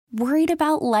Worried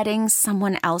about letting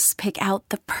someone else pick out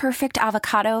the perfect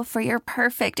avocado for your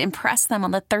perfect impress them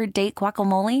on the third date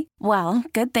guacamole? Well,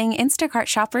 good thing Instacart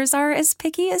shoppers are as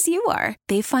picky as you are.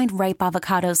 They find ripe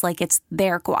avocados like it's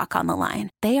their guac on the line.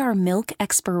 They are milk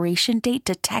expiration date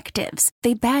detectives.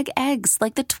 They bag eggs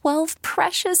like the 12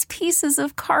 precious pieces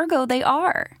of cargo they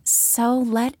are. So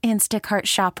let Instacart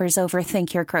shoppers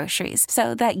overthink your groceries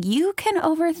so that you can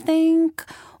overthink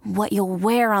what you'll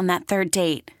wear on that third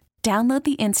date. Download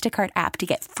the Instacart app to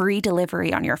get free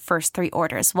delivery on your first 3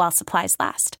 orders while supplies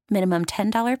last. Minimum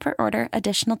 $10 per order.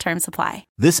 Additional terms apply.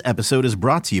 This episode is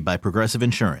brought to you by Progressive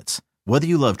Insurance. Whether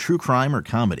you love true crime or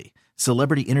comedy,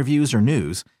 celebrity interviews or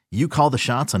news, you call the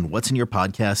shots on what's in your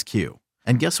podcast queue.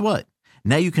 And guess what?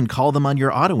 Now you can call them on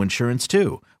your auto insurance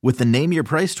too with the Name Your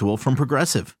Price tool from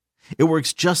Progressive. It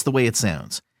works just the way it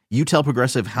sounds. You tell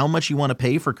Progressive how much you want to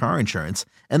pay for car insurance,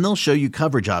 and they'll show you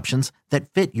coverage options that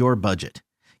fit your budget.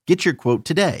 Get your quote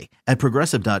today at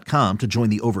Progressive.com to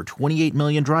join the over 28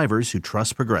 million drivers who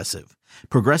trust Progressive.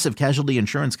 Progressive Casualty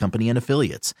Insurance Company and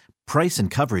Affiliates. Price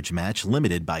and coverage match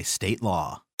limited by state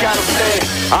law. All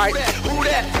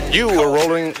right, you are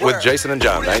rolling with Jason and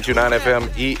John, 92.9 FM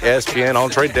ESPN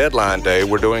on trade deadline day.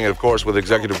 We're doing it, of course, with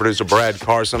executive producer Brad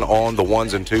Carson on the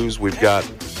ones and twos. We've got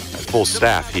a full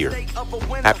staff here.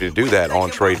 Happy to do that on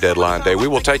trade deadline day. We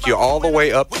will take you all the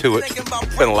way up to it.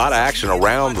 Been a lot of action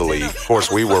around the league. Of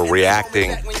course, we were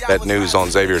reacting. That news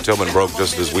on Xavier Tillman broke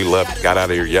just as we got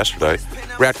out of here yesterday.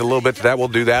 Reacted a little bit to that. We'll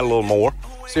do that a little more.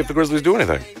 See if the Grizzlies do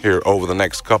anything here over the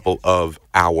next couple of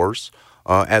hours.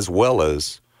 As well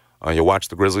as you'll watch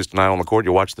the Grizzlies tonight on the court.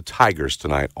 You'll watch the Tigers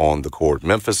tonight on the court.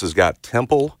 Memphis has got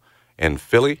Temple and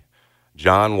Philly.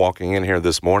 John, walking in here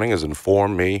this morning, has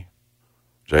informed me,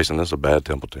 Jason, this is a bad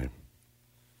Temple team.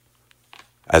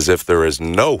 As if there is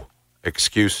no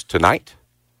excuse tonight.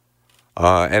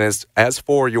 And as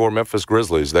for your Memphis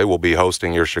Grizzlies, they will be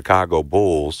hosting your Chicago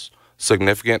Bulls.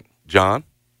 Significant, John,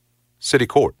 City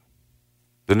Court,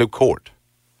 the new court.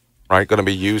 Right, going to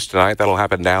be used tonight. That'll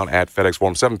happen down at FedEx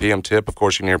Forum. 7 p.m. tip. Of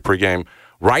course, you can hear pregame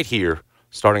right here,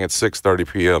 starting at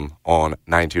 6:30 p.m. on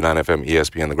 92.9 FM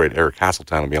ESPN. The great Eric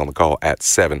Hasseltine will be on the call at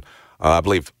 7. I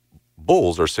believe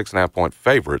Bulls are 6.5-point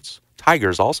favorites.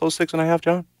 Tigers also 6.5,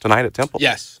 John, tonight at Temple?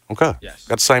 Yes. Okay. Yes.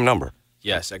 Got the same number.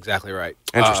 Yes, exactly right.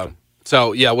 Interesting.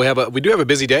 So, yeah, we do have a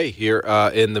busy day here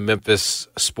in the Memphis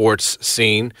sports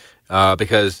scene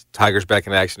because Tigers back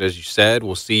in action, as you said.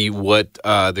 We'll see what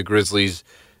the Grizzlies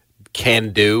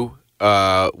can do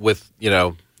with,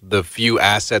 the few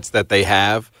assets that they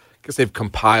have, because they've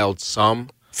compiled some.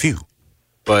 Few.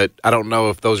 But I don't know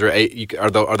if those are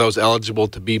those eligible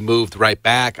to be moved right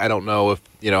back. I don't know if,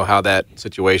 how that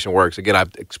situation works. Again,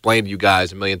 I've explained to you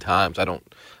guys a million times. I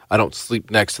don't sleep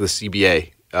next to the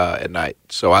CBA at night,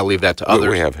 so I leave that to others.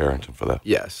 We have Harrington for that.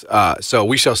 Yes. So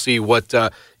we shall see what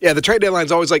the trade deadline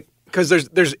is always like, because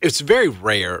it's very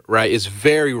rare, right? It's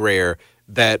very rare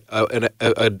that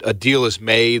a deal is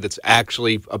made that's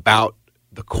actually about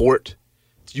the court.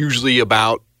 It's usually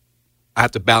about, I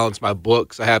have to balance my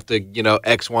books. I have to,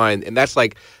 X, Y, and that's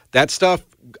like, that stuff,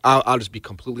 I'll just be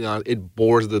completely honest, it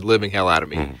bores the living hell out of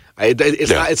me. Mm.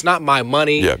 It's not my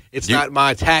money. Yeah. It's not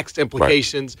my tax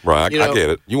implications. Right. I get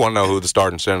it. You want to know who the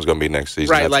starting center is going to be next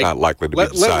season. Right. That's not likely to be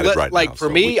decided right now. Like, for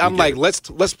me, I'm like, let's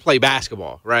play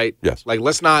basketball, right? Yes. Like,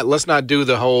 let's not do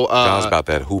the whole John's about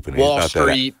that hooping. Wall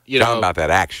Street, John's about that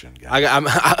action, guy.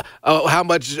 How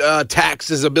much tax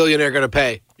is a billionaire going to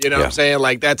pay? You know what I'm saying?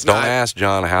 Like, that's Don't ask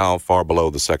John how far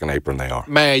below the second apron they are.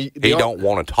 Man, he don't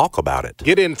want to talk about it.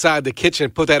 Get inside the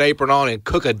kitchen, put that apron on, and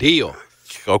cook a deal.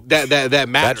 Okay. That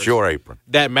matters. That's your apron.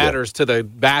 That matters to the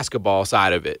basketball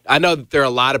side of it. I know that there are a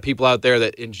lot of people out there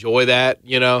that enjoy that,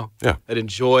 that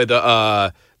enjoy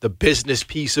the business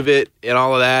piece of it and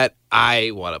all of that. I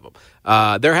ain't one of them.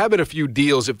 There have been a few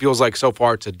deals, it feels like, so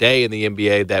far today in the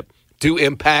NBA that do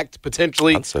impact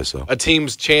potentially I'd say so. A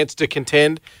team's chance to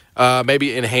contend.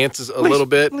 Maybe enhances a little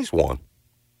bit. At least one.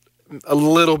 A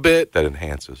little bit. That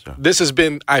enhances. Yeah. This has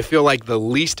been, I feel like, the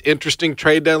least interesting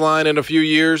trade deadline in a few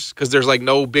years because there's like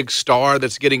no big star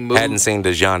that's getting moved. Hadn't seen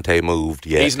DeJounte moved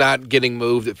yet. He's not getting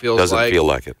moved, it feels Doesn't feel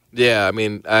like it. Yeah, I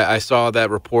mean, I saw that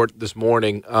report this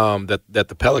morning that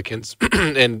the Pelicans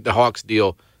and the Hawks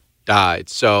deal died.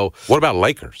 So what about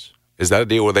Lakers? Is that a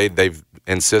deal where they've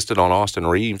insisted on Austin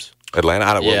Reeves?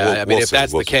 Atlanta? If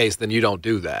that's the case, then you don't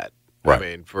do that. Right. I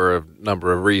mean, for a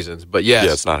number of reasons. But yes.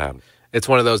 Yeah, it's not happening. It's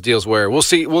one of those deals where we'll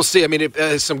see. I mean,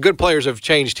 some good players have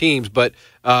changed teams, but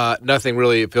nothing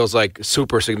really, it feels like,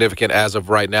 super significant as of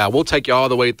right now. We'll take you all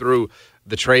the way through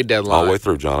the trade deadline. All the way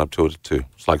through, John, up to it, too.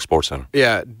 It's like SportsCenter.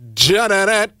 Yeah. Yeah,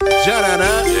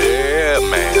 Yeah,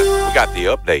 man. We got the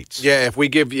updates. Yeah, if we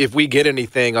get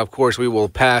anything, of course, we will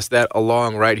pass that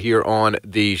along right here on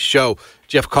the show.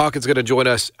 Jeff Calkins going to join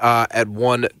us at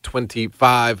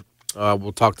 1:25.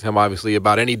 We'll talk to him, obviously,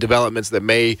 about any developments that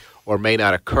may or may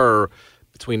not occur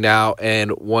between now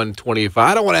and 1:25.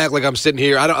 I don't want to act like I'm sitting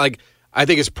here. I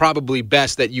think it's probably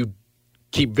best that you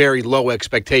keep very low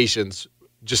expectations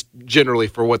just generally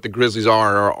for what the Grizzlies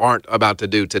are or aren't about to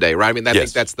do today, right? I mean, I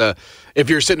think that's if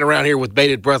you're sitting around here with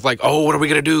bated breath like, oh, what are we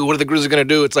going to do? What are the Grizzlies going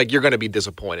to do? It's like you're going to be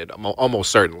disappointed.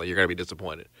 Almost certainly you're going to be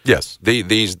disappointed. Yes.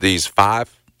 These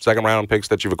 5 second-round picks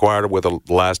that you've acquired with the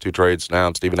last 2 trades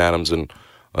now, Steven Adams and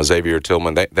Xavier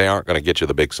Tillman, they aren't going to get you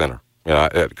the big center. You know,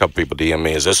 a couple people DM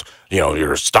me, is this,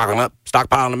 you're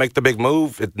stockpiling to make the big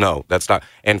move? No, that's not.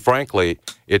 And frankly,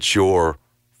 it's your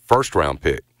first-round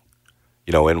pick.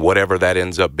 And whatever that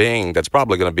ends up being, that's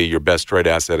probably going to be your best trade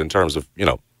asset in terms of,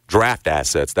 draft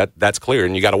assets. That's clear,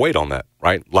 and you got to wait on that,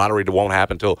 right? Lottery won't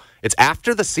happen until it's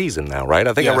after the season now, right?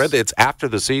 I think I read that it's after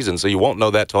the season, so you won't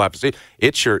know that till after the season.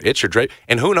 It's your trade,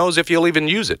 and who knows if you'll even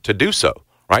use it to do so,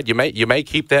 right? You may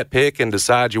keep that pick and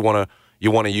decide you want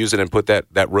to use it and put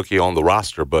that rookie on the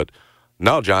roster, but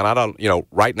no, John, I don't.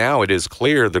 Right now it is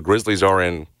clear the Grizzlies are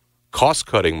in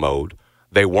cost-cutting mode.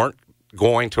 They weren't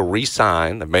going to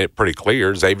re-sign. They made it pretty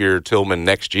clear, Xavier Tillman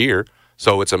next year.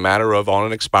 So it's a matter of, on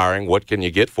an expiring, what can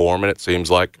you get for him? And it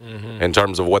seems like, in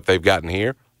terms of what they've gotten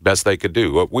here, best they could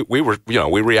do. We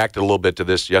reacted a little bit to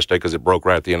this yesterday because it broke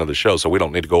right at the end of the show, so we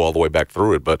don't need to go all the way back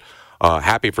through it. But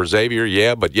happy for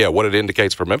Xavier, but what it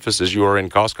indicates for Memphis is you are in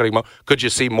cost-cutting mode. Could you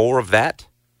see more of that?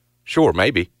 Sure,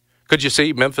 maybe. Could you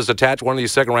see Memphis attach one of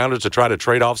these second-rounders to try to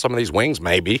trade off some of these wings?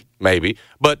 Maybe.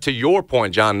 But to your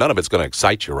point, John, none of it's going to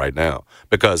excite you right now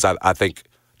because I think,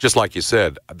 just like you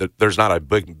said, there's not a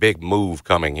big move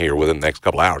coming here within the next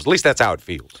couple of hours. At least that's how it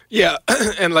feels. Yeah,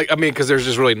 and because there's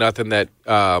just really nothing that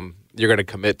you're going to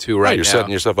commit to right now. You're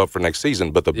setting yourself up for next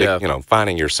season, but the big,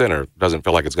 finding your center doesn't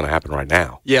feel like it's going to happen right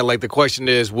now. Yeah, the question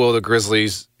is, will the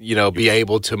Grizzlies, be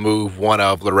able to move one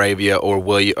of LaRavia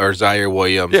or Zaire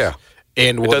Williams? Yeah.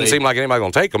 And it doesn't seem like anybody's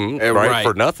going to take them right,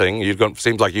 for nothing.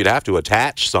 Seems like you'd have to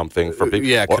attach something for people.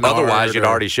 Yeah, otherwise you'd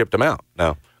already shipped them out.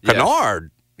 No,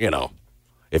 Kennard.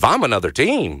 If I'm another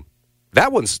team,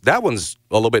 that one's a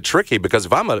little bit tricky because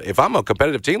if I'm a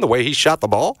competitive team, the way he shot the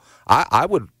ball, I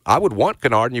would want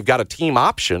Kennard, and you've got a team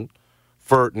option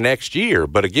for next year.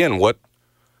 But again, what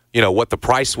the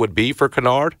price would be for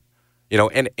Kennard,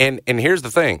 and here's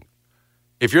the thing.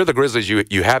 If you're the Grizzlies,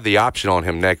 you have the option on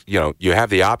him next. You have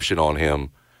the option on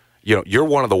him. You're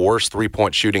one of the worst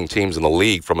 3-point shooting teams in the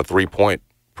league from a 3-point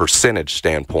percentage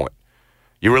standpoint.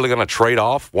 You're really going to trade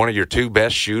off one of your 2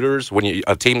 best shooters when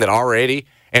a team that already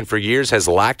and for years has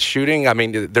lacked shooting. I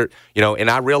mean, and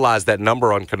I realize that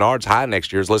number on Kennard's high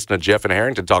next year is listening to Jeff and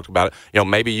Harrington talk about it.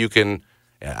 Maybe you can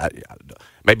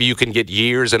get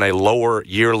years in a lower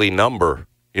yearly number.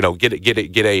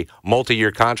 Get a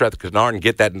multi-year contract with Kennard and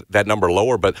get that number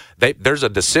lower. But there's a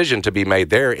decision to be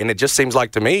made there, and it just seems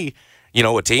like to me,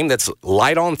 a team that's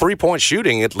light on 3-point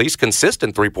shooting, at least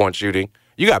consistent 3-point shooting.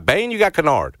 You got Bane, you got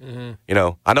Kennard. Mm-hmm.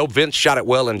 I know Vince shot it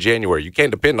well in January. You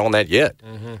can't depend on that yet.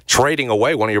 Mm-hmm. Trading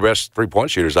away one of your best 3-point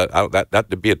shooters,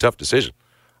 that'd be a tough decision.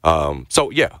 I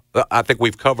think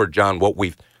we've covered, John, what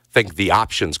we think the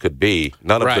options could be.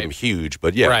 None of them huge,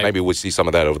 but maybe we'll see some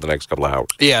of that over the next couple of hours.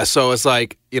 Yeah, so it's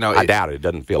like, I doubt it. It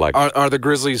doesn't feel like Are the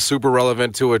Grizzlies super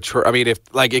relevant to if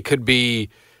it could be,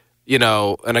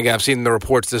 and again, I've seen the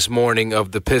reports this morning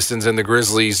of the Pistons and the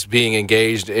Grizzlies being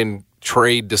engaged in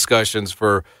trade discussions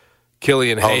for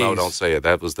Killian Hayes. Oh, no, don't say it.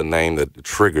 That was the name that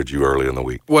triggered you early in the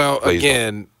week. Well, please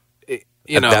again,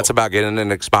 that's about getting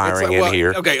an expiring in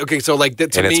here. Okay, so to and me,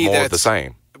 it's more of the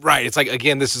same. Right, it's like,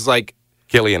 again, this is like,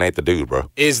 Killian ain't the dude,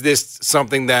 bro. Is this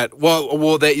something that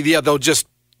they'll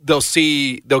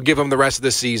give him the rest of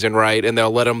the season, right? And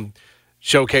they'll let him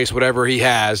showcase whatever he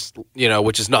has,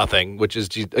 which is nothing, which is,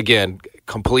 again,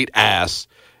 complete ass.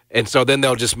 And so then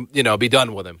they'll just, be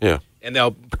done with him. Yeah. And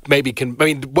they'll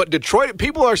what Detroit,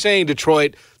 people are saying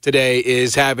Detroit today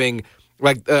is having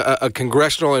like a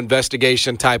congressional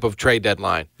investigation type of trade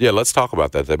deadline. Yeah, let's talk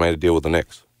about that. They made a deal with the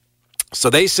Knicks. So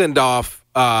they send off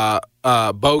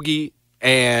Bogey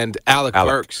and Alec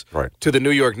Burks to the New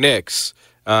York Knicks.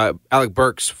 Alec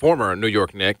Burks, former New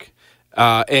York Knick.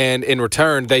 And in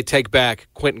return, they take back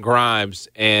Quentin Grimes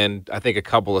and I think a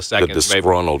couple of seconds. The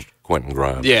disgruntled Quentin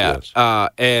Grimes. Yeah. Yes.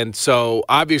 And so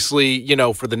obviously,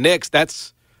 for the Knicks,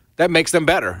 that makes them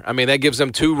better. I mean, that gives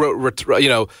them 2,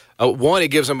 one, it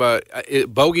gives them a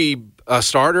Bogey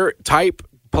starter type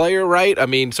player, right? I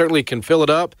mean, certainly can fill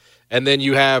it up. And then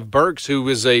you have Burks, who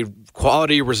is a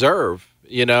quality reserve,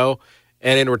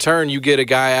 And in return, you get a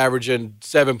guy averaging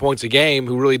 7 points a game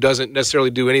who really doesn't necessarily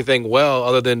do anything well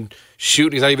other than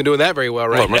shooting. He's not even doing that very well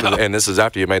now. And this is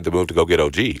after you made the move to go get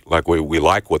OG. Like, we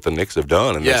like what the Knicks have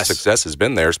done, and the success has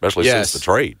been there, especially since the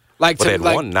trade. But they had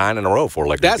won 9 in a row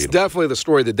for that's definitely the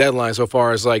story of the deadline so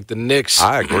far as, like, the Knicks.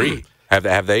 I agree.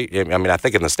 Have they? I mean, I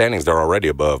think in the standings they're already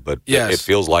above, but it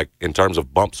feels like in terms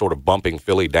of bumping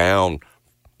Philly down,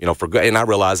 for good. And I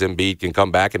realize Embiid can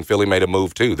come back, and Philly made a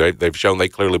move too. They've shown they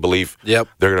clearly believe they're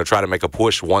going to try to make a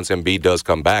push once Embiid does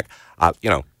come back.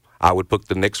 I would put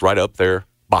the Knicks right up there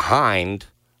behind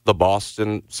the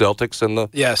Boston Celtics and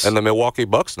the Milwaukee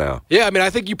Bucks now. Yeah, I mean, I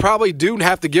think you probably do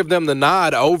have to give them the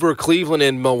nod over Cleveland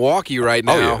and Milwaukee right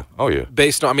now. Oh yeah.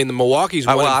 Based on, the Milwaukee's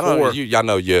 1-4. I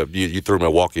know you threw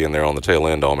Milwaukee in there on the tail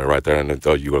end on me right there, and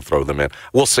thought you would throw them in.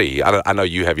 We'll see. I know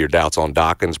you have your doubts on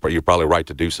Dawkins, but you're probably right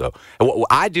to do so.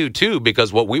 I do too,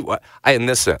 because in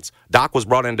this sense, Doc was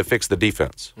brought in to fix the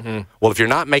defense. Mm-hmm. Well, if you're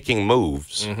not making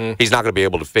moves, he's not going to be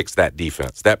able to fix that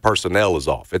defense. That personnel is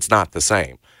off. It's not the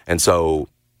same, and so.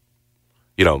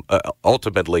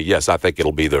 Ultimately, yes, I think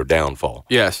it'll be their downfall.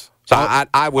 Yes. So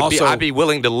I'd be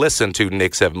willing to listen to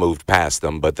Knicks have moved past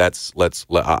them, but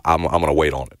I'm going to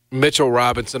wait on it. Mitchell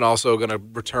Robinson also going to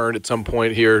return at some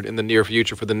point here in the near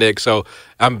future for the Knicks. So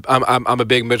I'm a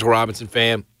big Mitchell Robinson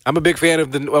fan. I'm a big fan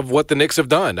of what the Knicks have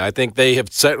done. I think they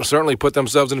have certainly put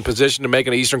themselves in a position to make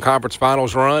an Eastern Conference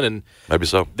Finals run, and maybe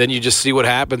so. Then you just see what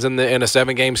happens in a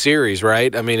 7-game series,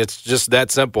 right? I mean, it's just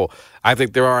that simple. I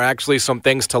think there are actually some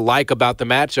things to like about the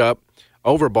matchup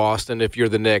over Boston if you're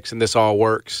the Knicks, and this all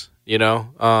works.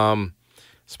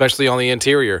 Especially on the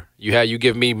interior. You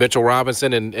give me Mitchell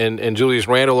Robinson and Julius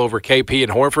Randle over KP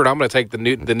and Horford. I'm going to take the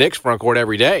Knicks front court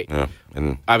every day. Yeah,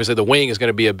 and obviously the wing is going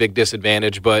to be a big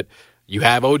disadvantage, but you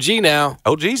have OG now.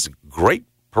 OG's great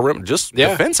perimeter, just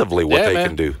defensively what they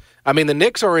can do. I mean, the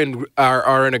Knicks are in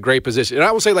a great position. And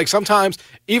I will say, like, sometimes,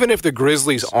 even if the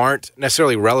Grizzlies aren't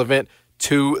necessarily relevant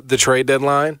to the trade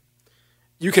deadline,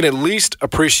 you can at least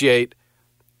appreciate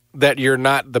that you're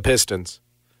not the Pistons.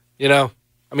 I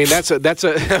mean,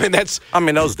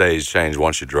 those days changed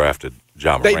once you drafted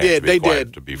John Morant. They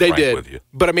did. With you.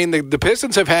 But I mean, the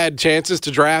Pistons have had chances to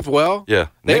draft well. Yeah,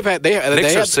 Knicks are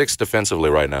 6th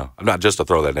defensively right now. I'm not just to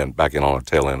throw that back in on a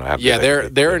tail end.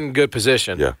 They're in good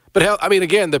position. Yeah, but hell, I mean,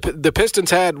 again, the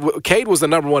Pistons had Cade was the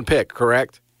number 1 pick,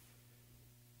 correct?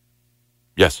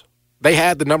 Yes, they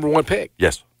had the number 1 pick.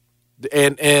 Yes,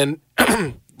 and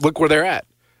look where they're at.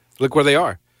 Look where they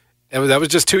are, and that was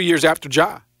just 2 years after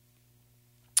Ja.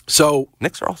 So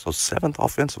Knicks are also 7th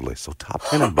offensively, so top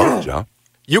 10 in both, John.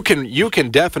 You can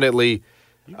definitely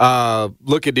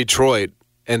look at Detroit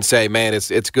and say, man,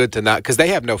 it's good to not, because they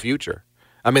have no future.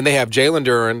 I mean, they have Jalen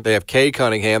Duren, they have Cade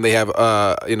Cunningham, they have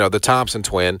the Thompson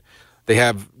twin, they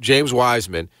have James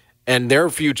Wiseman, and their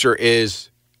future is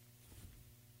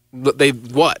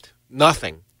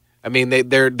nothing. I mean,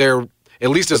 they're at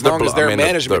least as long as their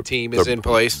management team is in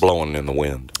place, blowing in the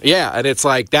wind. Yeah, and it's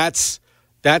like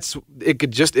it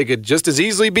could just as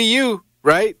easily be you,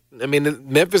 right? I mean,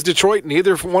 Memphis, Detroit,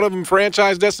 neither one of them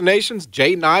franchise destinations.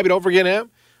 Jaden Ivey, don't forget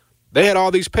him. They had all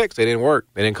these picks. They didn't work.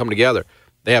 They didn't come together.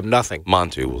 They have nothing.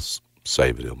 Monty will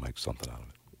save it. He'll make something out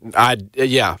of it.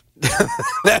 Yeah.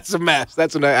 That's a mess.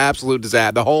 That's an absolute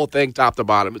disaster. The whole thing, top to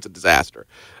bottom, it's a disaster.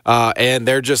 And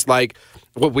they're just like,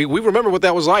 we remember what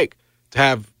that was like, to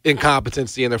have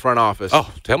incompetency in the front office. Oh,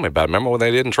 tell me about it. Remember when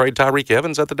they didn't trade Tyreek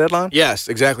Evans at the deadline? Yes,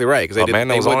 exactly right. Because they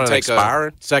wouldn't take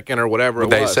a second or whatever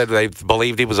They said they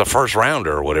believed he was a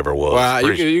first-rounder or whatever it was.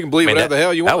 Well, you can believe whatever the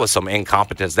hell you want. That was some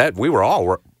incompetence. That we were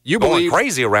all going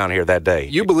crazy around here that day.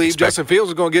 You believe Justin Fields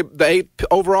was going to get the 8th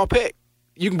overall pick.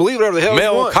 You can believe whatever the hell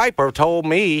you want. Mel Kiper told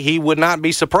me he would not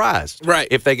be surprised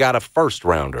if they got a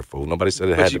first-rounder. Fool. Nobody said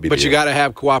it had to be. But you got to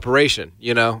have cooperation,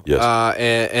 Yes.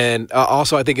 And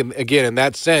also, I think, in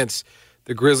that sense,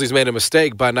 the Grizzlies made a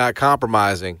mistake by not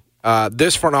compromising.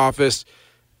 This front office,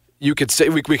 you could say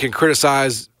we can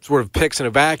criticize sort of picks in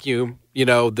a vacuum.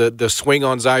 The swing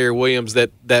on Zaire Williams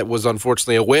that was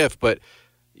unfortunately a whiff, but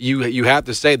you have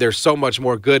to say there's so much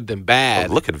more good than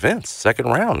bad. Oh, look at Vince, 2nd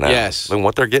round now. Yes. And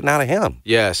what they're getting out of him.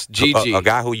 Yes, Gigi. A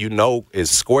guy who is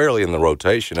squarely in the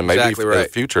rotation and maybe a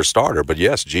future starter. But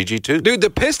yes, Gigi too. Dude, the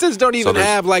Pistons don't even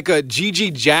have like a Gigi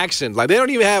Jackson. Like they don't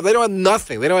have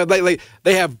nothing. They don't have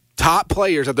they have top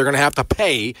players that they're going to have to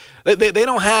pay. They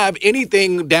don't have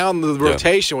anything down the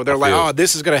rotation where they're like, oh,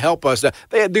 this is going to help us.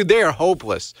 They are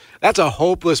hopeless. That's a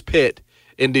hopeless pit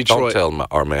in Detroit. Don't tell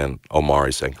our man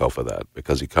Omari Sankofa that,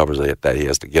 because he covers it. That he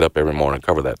has to get up every morning and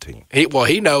cover that team.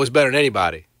 He knows better than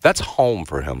anybody. That's home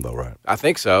for him, though, right? I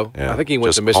think so. Yeah. I think he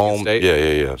went to Michigan State.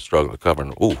 Yeah. Struggling to cover.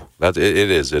 Ooh, it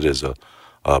is a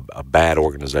a bad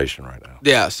organization right now.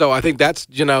 Yeah, so I think that's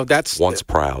once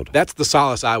proud. That's the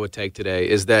solace I would take today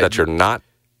is that you're not.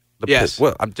 Yes.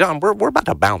 Well, John, we're about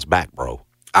to bounce back, bro.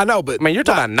 I know, but you're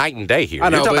talking about night and day here. I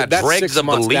know, you're talking but about that's dregs 6 of the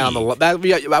months league. down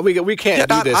the we can't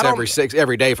do this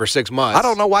every day for 6 months. I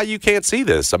don't know why you can't see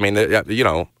this. I mean,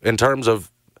 in terms of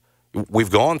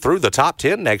we've gone through the top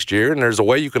 10 next year, and there's a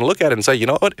way you can look at it and say, you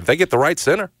know what, if they get the right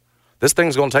center, this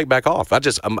thing's going to take back off.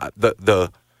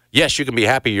 Yes, you can be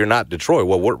happy you're not Detroit.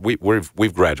 Well,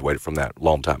 we've graduated from that a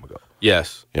long time ago.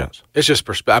 Yes. It's just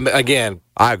perspective. I mean, again,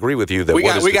 I agree with you that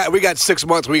we got 6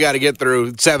 months we got to get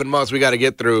through, 7 months we got to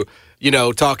get through.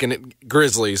 Talking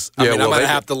Grizzlies. I'm going to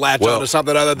have to latch on to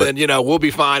something other than we'll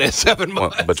be fine in 7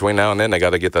 months. Well, between now and then, they got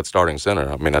to get that starting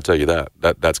center. I mean, I tell you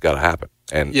that's got to happen.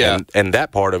 And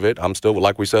that part of it, I'm still,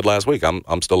 like we said last week,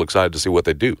 I'm still excited to see what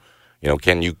they do.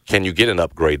 Can you get an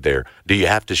upgrade there? Do you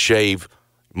have to shave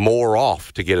more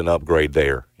off to get an upgrade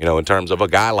there? In terms of a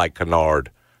guy like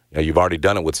Kennard. You've already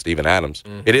done it with Steven Adams.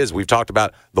 Mm-hmm. It is. We've talked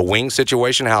about the wing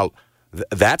situation, how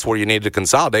that's where you need to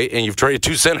consolidate, and you've traded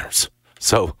 2 centers.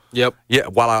 So,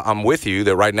 while I'm with you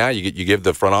that right now you give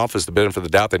the front office the benefit of the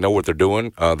doubt. They know what they're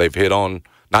doing. They've hit on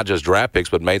not just draft picks,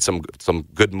 but made some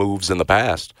good moves in the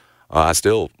past. I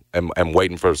still am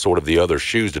waiting for sort of the other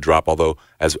shoes to drop, although,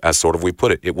 as sort of we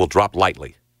put it, it will drop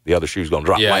lightly. The other shoe's going to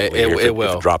drop lightly it will.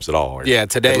 If it drops at all.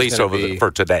 Today. At least for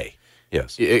today.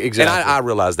 Yes, exactly. And I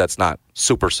realize that's not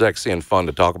super sexy and fun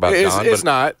to talk about, John. It's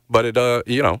not. But it,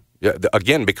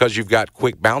 again, because you've got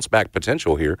quick bounce back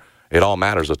potential here, it all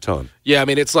matters a ton. Yeah, I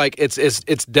mean, it's like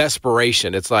it's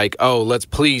desperation. It's like, let's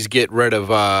please get rid of,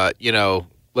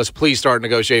 let's please start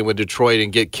negotiating with Detroit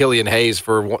and get Killian Hayes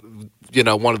for, one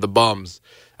of the bums.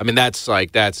 I mean, that's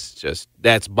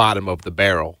bottom of the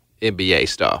barrel NBA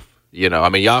stuff. I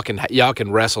mean, y'all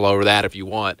can wrestle over that if you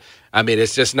want. I mean,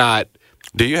 it's just not.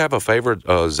 Do you have a favorite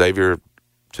Xavier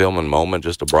Tillman moment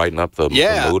just to brighten up the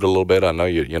mood a little bit? I know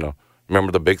you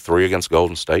remember the big 3 against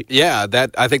Golden State? Yeah,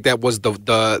 I think that was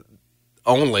the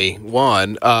only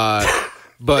one. But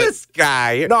this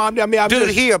guy,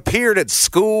 he appeared at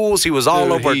schools. He was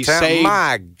all over town.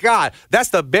 My God, that's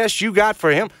the best you got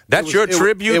for him. That's your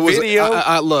tribute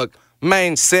video. Look.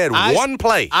 Man said one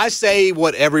play. I say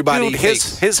what everybody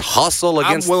thinks. His hustle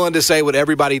against. I'm willing to say what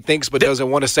everybody thinks, but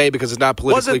doesn't want to say because it's not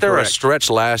politically correct. Wasn't there a stretch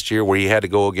last year where he had to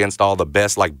go against all the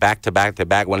best, like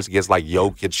back-to-back ones against like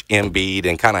Jokic, Embiid,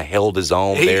 and kind of held his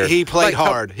own there? He played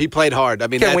hard. He played hard. I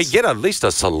mean, can we get at least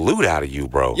a salute out of you,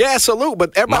 bro? Yeah, salute.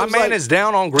 But my man is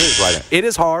down on Grizz right now. It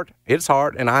is hard. It's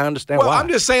hard, and I understand why. Well, I'm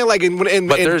just saying, like,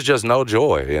 but there's just no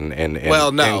joy in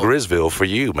Grizzville for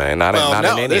you, man. Not in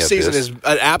any this of season this. is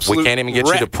an absolute. We can't even get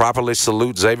you to properly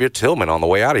salute Xavier Tillman on the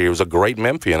way out of here. He was a great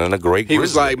Memphian and a great Grizzly. He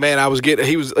was like, man,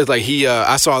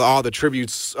 I saw all the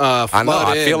tributes flood I know.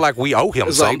 I feel like we owe him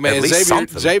something. Like, man, at least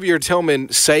something. Xavier Tillman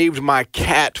saved my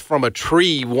cat from a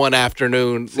tree one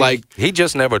afternoon. He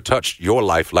just never touched your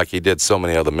life like he did so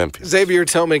many other Memphians. Xavier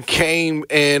Tillman came,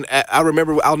 and I'll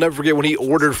never forget when he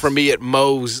ordered from me at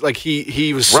Moe's. Like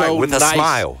he was so with nice. A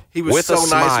smile. He was so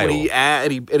nice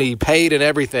when he paid and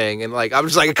everything. And like I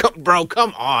was like, bro,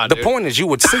 come on. The point is, you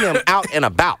would see him out and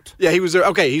about. Yeah, he was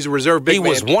okay. He's a reserve big man. He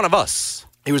was one of us.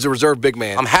 He was a reserve big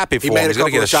man. I'm happy for him. He's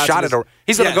going to get a shot at.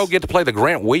 He's going to go get to play the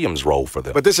Grant Williams role for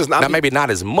them. But this is not maybe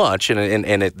not as much in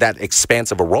that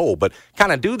expansive a role, but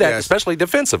kind of do that, especially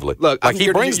defensively. Look, like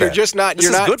he brings that.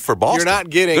 You're not good for Boston. You're not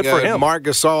getting a Marc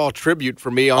Gasol tribute for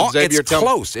me on Xavier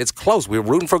Tillman. It's close. We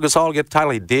were rooting for Gasol to get the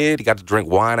title. He did. He got to drink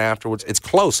wine afterwards. It's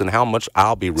close in how much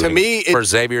I'll be rooting for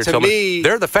Xavier Tillman.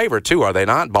 They're the favorite too, are they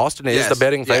not? Boston is the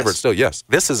betting favorite still. Yes,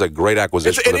 this is a great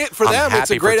acquisition for them.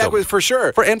 It's a great acquisition for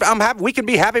sure. And I'm happy. We can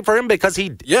be happy for him because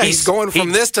he's going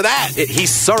from this to that. He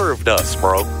served us,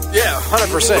 bro. Yeah,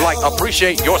 100%. Like,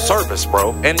 appreciate your service,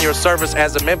 bro, and your service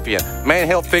as a Memphian. Man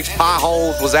helped fix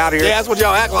potholes, was out here. Yeah, that's what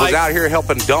y'all act like. Was out here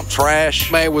helping dump trash.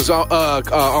 Man was on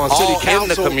city council. In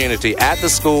the community, at the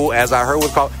school, as I heard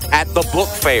was called, at the book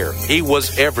fair. He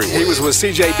was everywhere. He was with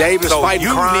C.J. Davis fighting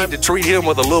crime. You need to treat him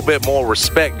with a little bit more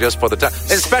respect just for the time,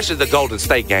 especially the Golden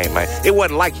State game, man. It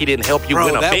wasn't like he didn't help you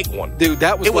win a big one. Dude,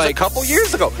 that was a couple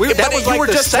years ago. That was like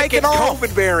the just second COVID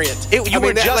variant. You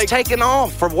were just taking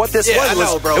off from what this was. I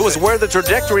know, bro. It was where the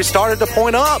trajectory started to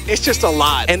point up. It's just a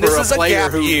lot. And this is a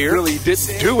gap who year. Really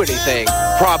didn't do anything.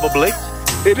 Probably.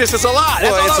 It's a lot.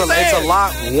 It's a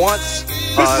lot. Once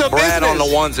Brad on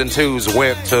the ones and twos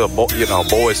went to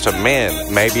boys to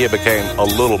men, maybe it became a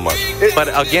little much. But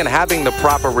again, having the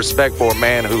proper respect for a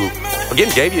man who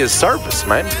again gave you his service,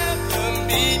 man.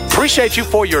 Appreciate you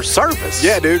for your service.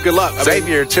 Yeah, dude. Good luck.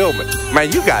 Xavier Tillman.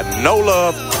 Man, you got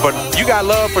love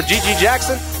for Gigi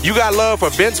Jackson. You got love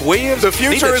for Vince Williams. The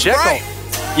future is bright.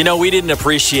 You know, we didn't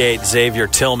appreciate Xavier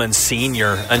Tillman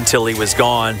Sr. until he was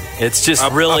gone. It's just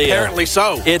really... Apparently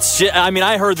so. It's just, I mean,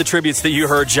 I heard the tributes that you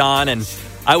heard, John, and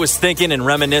I was thinking and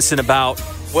reminiscing about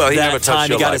that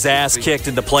time he got his ass kicked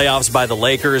in the playoffs by the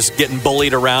Lakers, getting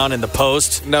bullied around in the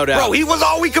post. No doubt. Bro, he was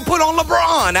all we could put on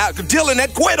LeBron. Dylan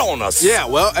had quit on us. Yeah,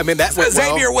 well, I mean, that went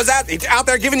Xavier was out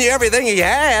there giving you everything he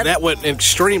had. That went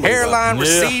extremely hairline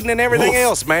receding and everything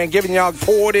else, man, giving y'all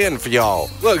poured in for y'all.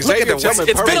 Look Xavier Tillman,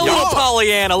 it's been a little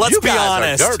Pollyanna. Let's be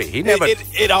honest. Are dirty. He never.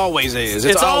 It always is.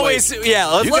 It's always yeah.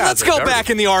 Let's go back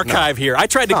in the archive here. I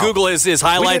tried to Google his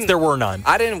highlights. There were none.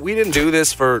 We didn't do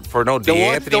this for no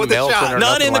DeAnthony Melton or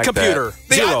none in the like computer.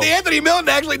 That. The Anthony Milton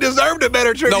actually deserved a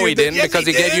better tribute. No, he didn't, because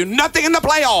he gave you nothing in the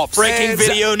playoffs. Breaking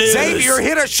video news. Xavier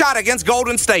hit a shot against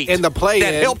Golden State in the play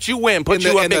that helped you win. Put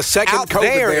you in the second out COVID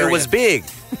there. variant. It was big.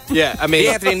 Yeah, I mean,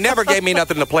 Anthony never gave me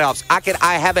nothing in the playoffs.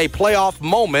 I have a playoff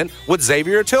moment with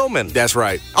Xavier Tillman. That's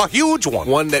right, a huge one.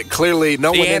 One that clearly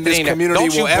no one in this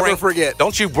community will ever forget.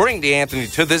 Don't you bring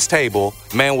DeAnthony to this table?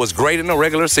 Man was great in the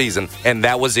regular season, and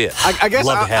that was it. I guess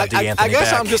love to have DeAnthony I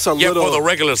guess back. I'm just a little for the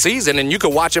regular season, and you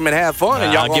could watch him and have fun.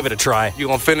 And y'all give it a try. You're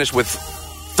gonna finish with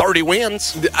 30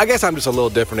 wins. I guess I'm just a little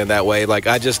different in that way. Like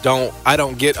I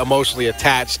don't get emotionally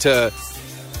attached to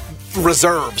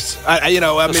reserves.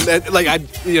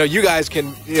 You guys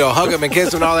can hug them and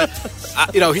kiss them and all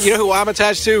that. You know who I'm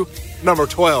attached to? Number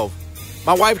 12.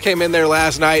 My wife came in there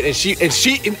last night and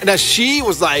she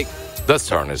was like, let's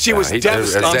turn this. She was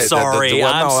devastated. I'm sorry.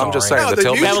 I'm just saying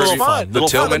the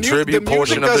Tillman tribute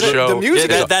portion of the show. The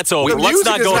music that's over. Let's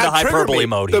not go into hyperbole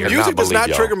mode here. The music does not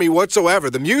trigger me whatsoever.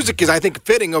 The music is, I think,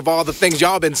 fitting of all the things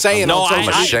y'all have been saying. No,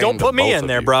 don't put me in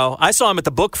there, bro. I saw him at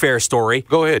the book fair story.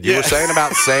 Go ahead. You were saying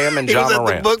about Sam and John Morant.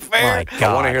 At the book fair. My God.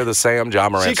 I want to hear the Sam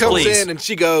John Morant. She comes in and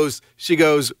she goes,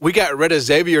 we got rid of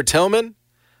Xavier Tillman.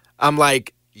 I'm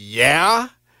like, yeah.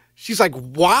 She's like,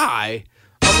 why?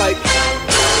 I'm like,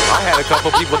 I had a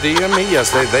couple people DM me.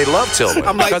 Yes, they love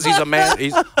Tillman because he's a man.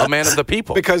 He's a man of the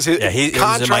people. Because his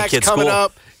contract's coming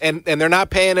up, and they're not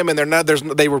paying him, and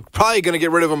they were probably going to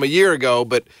get rid of him a year ago,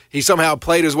 but he somehow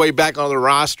played his way back on the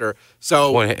roster.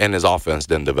 So and his offense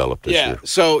didn't develop this year.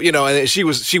 So and she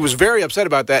was very upset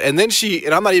about that. And then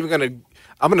I'm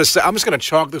just going to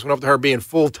chalk this one up to her being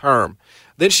full term.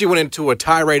 Then she went into a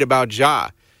tirade about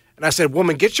Ja. And I said,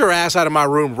 woman, get your ass out of my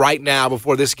room right now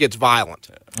before this gets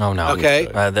violent. Oh, no. Okay?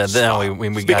 We got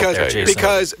there,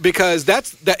 Jason. Because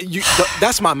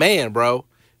that's my man, bro.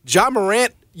 Ja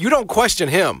Morant, you don't question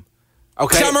him.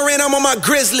 Okay? Ja Morant, I'm on my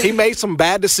Grizzlies. He made some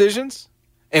bad decisions,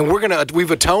 and we've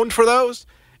atoned for those.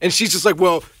 And she's just like,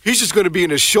 well, he's just going to be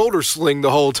in his shoulder sling the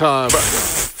whole time.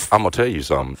 I'm going to tell you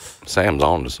something. Sam's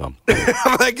on to something.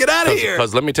 I'm like, get out of here.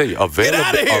 Because let me tell you,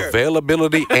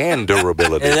 availability and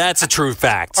durability. That's a true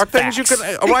fact. Are things you can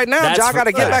right now. Ja got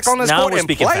to get back on this court and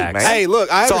play, man. Hey,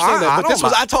 look, I understand that,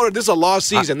 but I told her this is a lost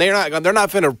season. They're not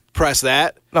finna press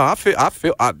that. No,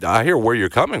 I hear where you're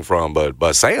coming from,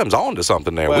 but Sam's on to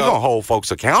something there. We're gonna hold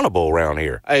folks accountable around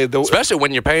here, especially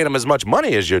when you're paying them as much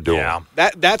money as you're doing. Yeah,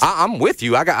 I'm with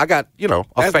you. I got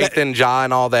faith in Ja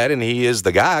and all that, and he is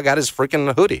the guy. I got his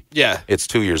freaking hoodie. Yeah, it's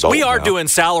 2 years old. We are doing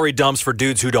salary dumps for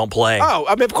dudes who don't play. Oh,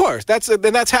 I mean, of course, that's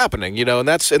happening, and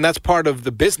that's part of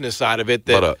the business side of it.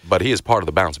 But he is part of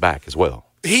the bounce back as well.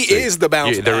 He is the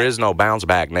bounce back. There is no bounce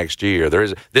back next year.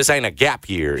 This ain't a gap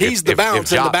year. He's the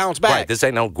bounce and the bounce back. Right. This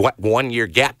ain't no 1 year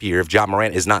gap year if Ja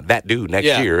Morant is not that dude next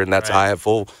year, and I have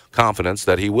full confidence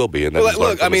that he will be. And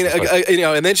look, I mean,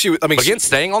 and then again,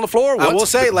 staying on the floor. I will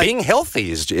say, being healthy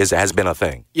has been a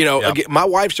thing. Again, my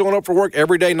wife's showing up for work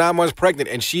every day, 9 months pregnant,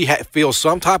 and she feels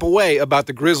some type of way about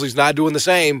the Grizzlies not doing the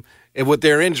same with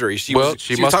their injuries. She was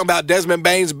talking about Desmond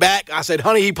Bane's back. I said,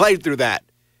 honey, he played through that.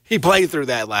 He played through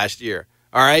that last year.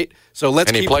 All right, so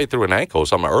he played through an ankle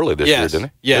something early this year, didn't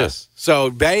he? Yes. So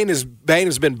Bane has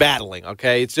been battling.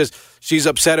 Okay, it's just she's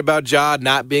upset about Ja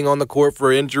not being on the court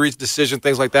for injuries, decisions,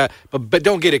 things like that. But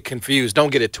don't get it confused.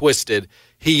 Don't get it twisted.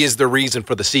 He is the reason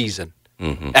for the season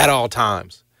at all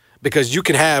times, because you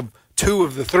can have 2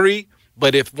 of the 3,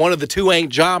 but if one of the 2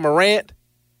 ain't Ja Morant,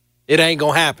 it ain't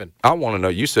going to happen. I want to know,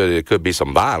 you said it could be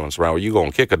some violence around. Were you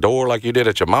going to kick a door like you did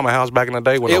at your mama's house back in the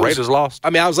day when the Raiders lost? I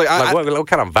mean, I was like... what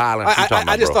kind of violence you talking about,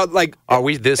 I just thought, like... Are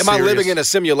we this serious? Am I living in a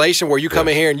simulation where you come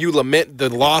in here and you lament the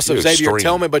loss of Xavier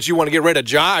Tillman, but you want to get rid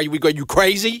of Ja? Are you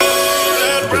crazy?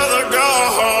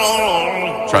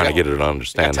 Trying to get her to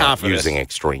understand that using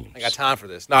extremes. I got time for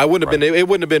this. No, it wouldn't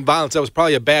have been violence. That was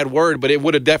probably a bad word, but it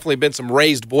would have definitely been some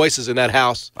raised voices in that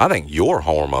house. I think your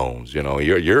hormones,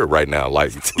 you're right now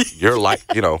like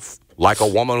like a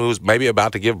woman who's maybe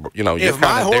about to give, you're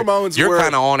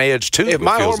kind of on edge too. If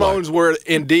my hormones were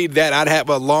indeed that, I'd have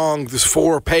a long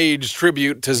 4-page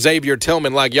tribute to Xavier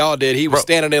Tillman like y'all did. He was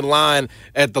standing in line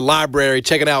at the library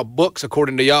checking out books,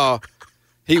 according to y'all.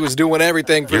 He was doing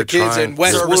everything for the kids in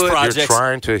Westwood. You're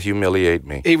trying to humiliate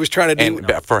me. He was trying to do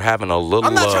for having a little.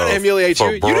 I'm not trying to humiliate you.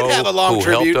 You didn't have a long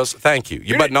tribute. Thank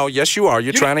you. But no, yes, you are.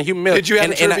 You're trying to humiliate. Did you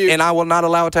have a tribute? And I will not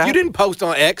allow it to happen. You didn't post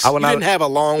on X. You didn't have a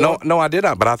long one. No, I did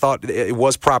not. But I thought it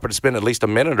was proper to spend at least a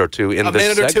minute or two in this segment.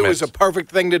 A minute or two is a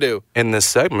perfect thing to do in this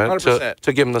segment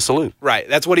to give him the salute. Right.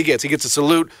 That's what he gets. He gets a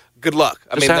salute. Good luck.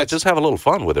 Just have a little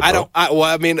fun with it, bro. I don't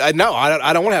want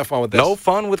to have fun with this. No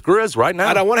fun with Grizz right now.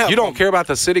 I don't want to have fun. You don't care about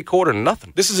the city court or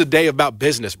nothing. This is a day about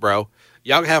business, bro.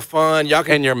 Y'all can have fun.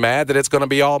 And you're mad that it's going to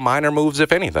be all minor moves,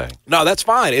 if anything. No, that's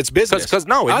fine. It's business. Because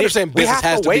I understand business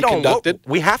has to be conducted.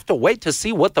 We have to wait to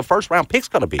see what the first-round pick's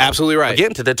going to be. Absolutely right.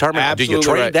 Again, to determine, do you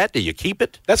trade that? Do you keep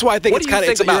it? That's why I think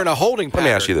you're in a holding pattern.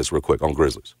 Let me ask you this real quick on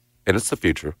Grizzlies. And it's the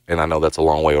future, and I know that's a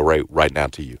long way away right now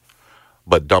to you.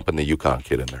 But dumping the UConn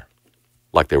kid in there,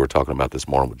 like they were talking about this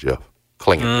morning with Jeff.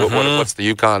 Klingen. Mm-hmm. What's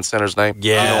the UConn center's name?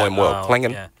 Yeah. You know him well.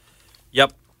 Klingen? Yeah.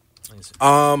 Yep.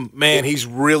 Man, he's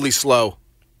really slow.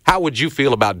 How would you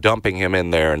feel about dumping him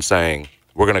in there and saying,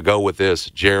 we're going to go with this,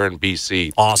 Jaron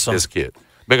BC, awesome. This kid?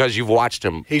 Because you've watched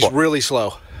him. He's really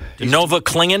slow. Nova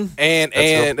Klingen?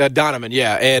 And Donovan,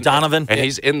 yeah. And Donovan. And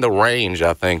he's in the range,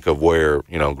 I think, of where,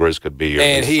 Grizz could be.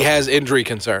 And he has injury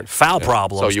concerns. Foul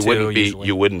problems, so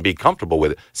you wouldn't be comfortable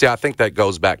with it. See, I think that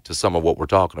goes back to some of what we're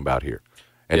talking about here.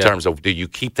 In terms of, do you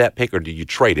keep that pick or do you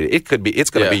trade it? It's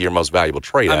going to be your most valuable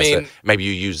trade asset. Maybe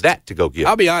you use that to go get.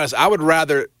 I'll be honest. I would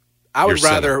rather,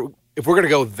 if we're going to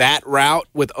go that route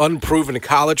with unproven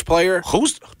college player.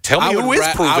 Tell me who is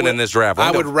proven in this draft.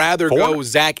 I would rather go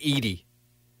Zach Edey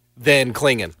than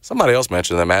Klingen. Somebody else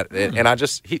mentioned them,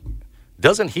 and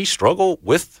doesn't he struggle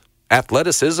with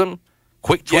athleticism?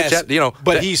 Quick twitch,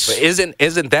 but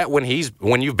isn't that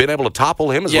when you've been able to topple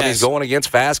him is when he's going against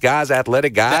fast guys,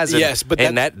 athletic guys,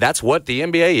 that's what the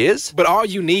NBA is. But all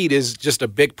you need is just a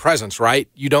big presence, right?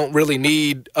 You don't really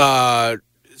need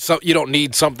you don't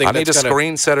need something. I need a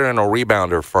screen setter and a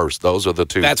rebounder first. Those are the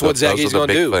two. That's what Zach is going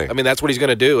to do. Thing. I mean, that's what he's going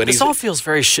to do. And this all feels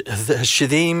very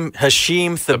Hashim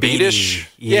Thabit-ish.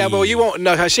 Yeah, well, you won't.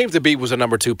 No, Hashim Thabit was a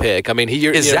number 2 pick. I mean,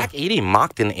 is Zach Edey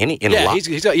mocked in any?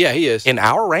 He is in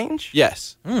our range.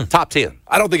 Yes, top 10.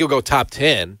 I don't think he'll go top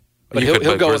 10. But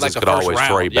he'll go in like the first always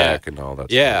round. Trade back and all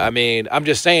that. Yeah, I mean, I'm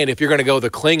just saying if you're going to go the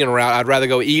Klingen route, I'd rather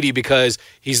go Edey because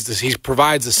he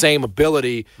provides the same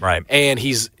ability, right? And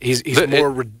he's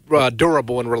more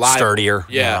durable and reliable, sturdier.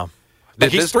 Yeah,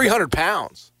 he's 300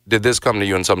 pounds. Did this come to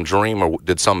you in some dream, or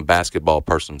did some basketball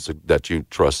person that you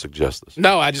trust suggest this?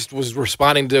 No, I just was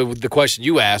responding to the question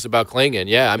you asked about Klingen.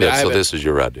 Yeah, I mean, so this is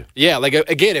your idea. Yeah, like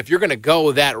again, if you're going to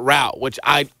go that route, which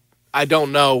I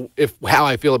don't know how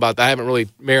I feel about that. I haven't really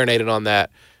marinated on that.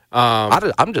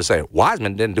 I'm just saying,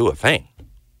 Wiseman didn't do a thing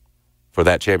for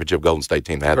that championship Golden State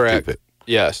team. They had the 2 pick.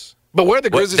 Yes. But where are the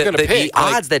Grizzlies going to pick? The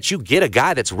odds that you get a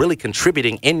guy that's really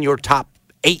contributing in your top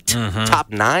 8, top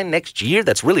 9 next year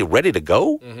that's really ready to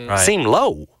go seem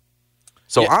low.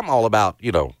 So I'm all about,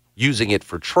 using it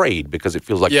for trade because it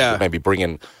feels like you could maybe bring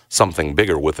in something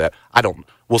bigger with that.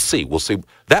 We'll see.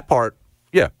 That part.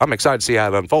 Yeah, I'm excited to see how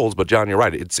it unfolds, but John, you're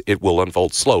right. It will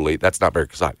unfold slowly. That's not very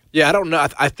exciting. Yeah, I don't know.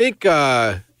 I think.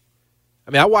 I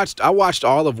watched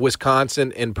all of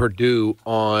Wisconsin and Purdue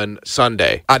on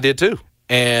Sunday. I did too.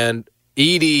 And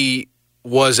Edey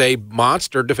was a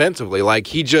monster defensively.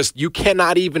 Like you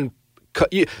cannot even.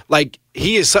 He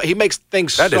makes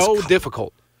things so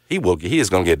difficult. He is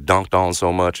going to get dunked on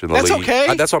so much in the league. That's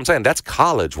okay. That's what I'm saying. That's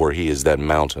college where he is that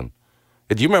mountain.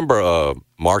 Do you remember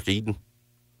Mark Eden?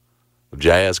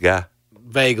 Jazz guy?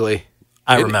 Vaguely.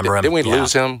 I remember him. Didn't we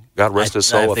lose him? God rest his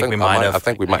soul. I think we might have. I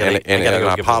think we might. And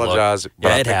I apologize.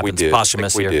 But I think we did.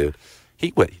 Posthumous here.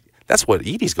 That's what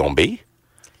Edey's going to be.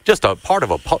 Just a part of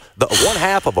the one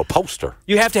half of a poster.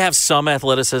 You have to have some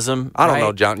athleticism. I don't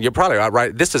know, John. You're probably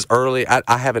right. This is early.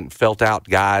 I haven't felt out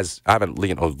guys. I haven't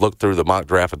looked through the mock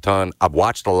draft a ton. I've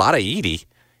watched a lot of Edey,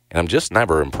 and I'm just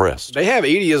never impressed. They have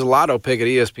Edey as a lotto pick at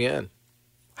ESPN.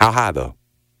 How high though?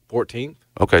 14th.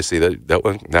 Okay, see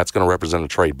that's going to represent a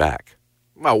trade back.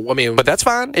 Well, I mean, but that's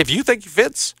fine if you think he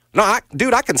fits. No, I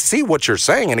can see what you're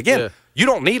saying, and again, you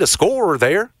don't need a scorer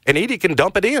there, and Edey can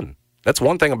dump it in. That's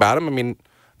one thing about him. I mean,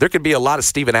 there could be a lot of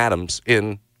Steven Adams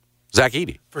in Zach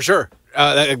Edey for sure.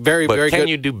 Very good. Can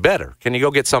you do better? Can you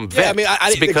go get some vets? Yeah,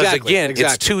 I mean, because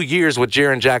it's 2 years with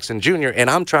Jaren Jackson Jr., and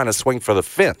I'm trying to swing for the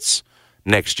fence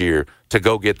next year to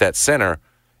go get that center.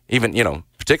 Even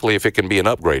particularly if it can be an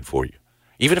upgrade for you.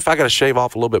 even if I got to shave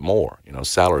off a little bit more,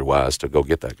 salary-wise to go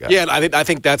get that guy. Yeah, and I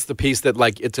think that's the piece that,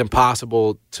 like, it's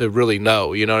impossible to really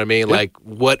know. You know what I mean? Yeah. Like,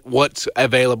 what's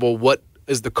available? What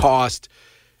is the cost?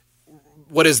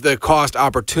 What is the cost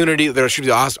opportunity? There should be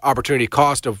the opportunity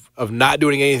cost of not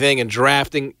doing anything and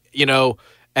drafting,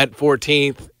 at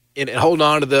 14th and holding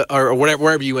on to or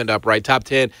wherever you end up, right? Top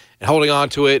 10 and holding on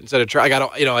to it instead of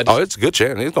it's a good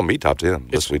chance. He's going to be top 10.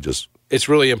 It's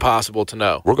really impossible to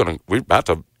know. We're about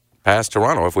to pass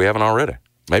Toronto if we haven't already.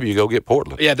 Maybe you go get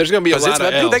Portland. Yeah, there's going to be a lot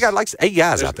of L's. They got like 8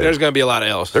 guys out there. There's going to be a lot of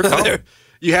L's. They're coming.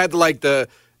 You had like it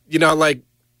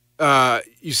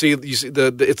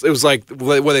was like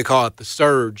what they call it, the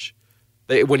surge.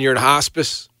 When you're in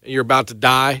hospice and you're about to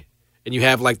die, and you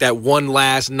have like that one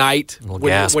last night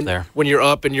when you're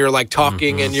up and you're like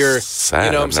talking and you're sad.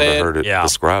 You know what I'm saying? I've never heard it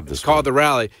described this. It's called the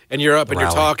rally, and you're up and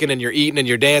you're talking and you're eating and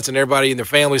you're dancing. Everybody and their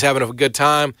family's having a good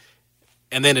time,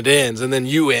 and then it ends, and then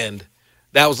you end.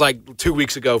 That was like 2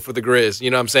 weeks ago for the Grizz.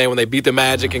 You know what I'm saying? When they beat the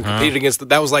Magic and competed against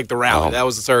that was like the rally. That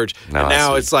was the surge. And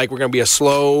now it's like we're going to be a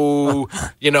slow,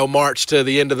 march to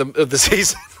the end of the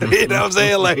season. You know what I'm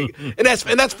saying? Like, and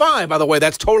that's fine, by the way.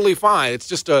 That's totally fine. It's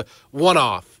just a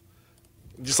one-off.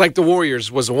 Just like the Warriors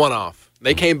was a one-off.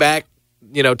 They came back,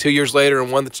 2 years later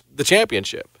and won the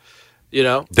championship.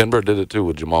 Denver did it too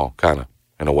with Jamal, kind of,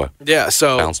 in a way. Yeah,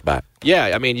 so bounced back.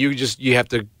 Yeah, I mean, you have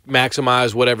to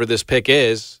maximize whatever this pick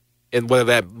is. And whether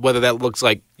that looks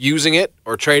like using it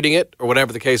or trading it or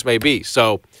whatever the case may be.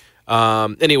 So,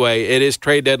 anyway, it is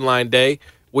trade deadline day.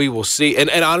 We will see. And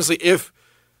honestly, if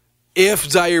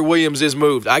Zaire Williams is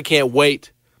moved, I can't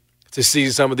wait to see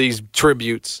some of these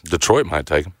tributes. Detroit might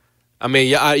take him. I mean,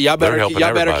 y'all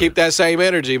better keep that same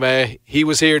energy, man. He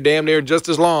was here damn near just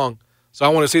as long. So I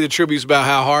want to see the tributes about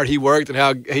how hard he worked and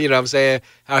how,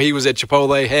 how he was at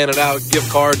Chipotle handing out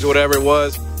gift cards or whatever it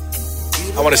was.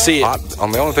 I want to see it.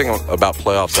 The only thing about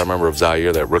playoffs I remember of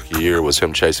Zaire that rookie year was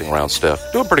him chasing around Steph.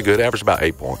 Doing pretty good, averaged about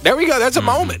 8 points. There we go. That's a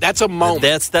moment. That's a moment.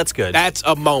 That's good. That's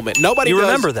a moment.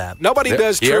 Remember that. Nobody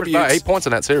does he tributes. He averaged about 8 points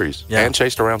in that series and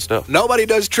chased around Steph. Nobody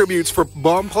does tributes for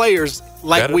bum players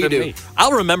like Better we than do. Me.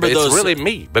 I'll remember those. It's really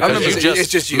me because it's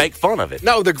just make fun of it.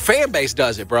 No, the fan base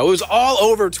does it, bro. It was all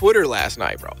over Twitter last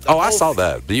night, bro. I saw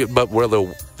that. But where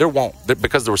there won't,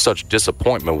 because there was such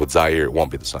disappointment with Zaire, it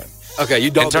won't be the same. Okay,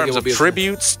 you don't in terms of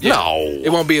tributes? No. It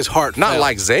won't be as heartfelt. Not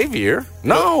like Xavier.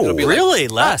 No. It'll be really?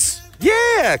 Less?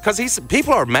 Yeah, because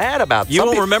people are mad about you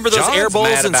don't remember those air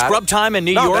bowls and scrub time in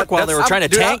New York while they were trying to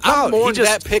tank? I mourned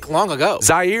that pick long ago.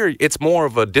 Zaire, it's more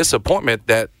of a disappointment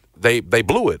that they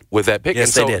blew it with that pick. Yes,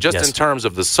 and so they did. Just in terms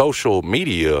of the social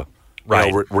media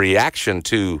reaction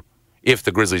to if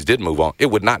the Grizzlies did move on, it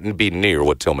would not be near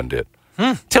what Tillman did.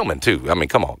 Tillman, too. I mean,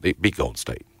 come on. They beat Golden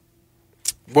State.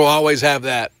 We'll always have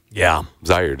that. Yeah.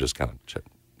 Zaire just kind of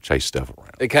chased stuff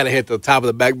around. They kind of hit the top of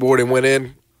the backboard and went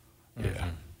in. Yeah.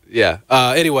 Yeah.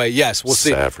 Anyway, yes, we'll see.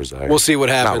 Sad for Zaire. We'll see what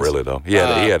happens. Not really, though. He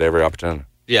had every opportunity.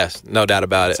 Yes, no doubt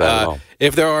about it.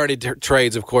 If there are any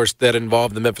trades, of course, that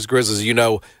involve the Memphis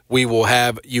Grizzlies, we will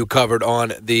have you covered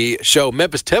on the show.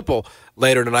 Memphis Temple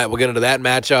later tonight. We'll get into that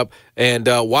matchup and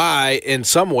why, in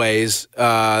some ways,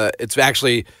 it's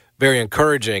actually very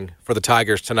encouraging for the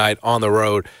Tigers tonight on the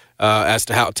road. As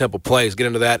to how Temple plays. Get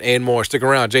into that and more. Stick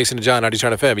around. Jason and John,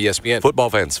 92.9 FM, ESPN. Football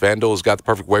fans, FanDuel's got the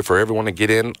perfect way for everyone to get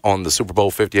in on the Super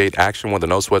Bowl 58 action with a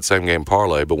no-sweat same-game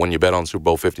parlay. But when you bet on Super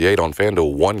Bowl 58 on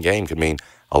FanDuel, one game can mean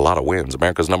a lot of wins.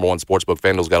 America's #1 sportsbook,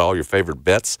 FanDuel's got all your favorite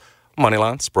bets, money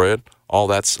line, spread, all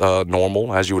that's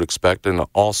normal, as you would expect, and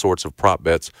all sorts of prop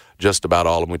bets, just about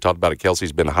all of them. We talked about it.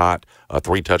 Kelsey's been hot,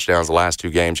 3 touchdowns the last 2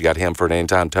 games. You got him for an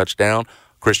anytime touchdown.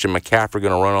 Christian McCaffrey going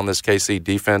to run on this KC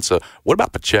defense. What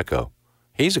about Pacheco?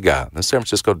 He's a guy. The San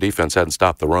Francisco defense hadn't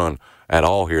stopped the run at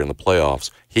all here in the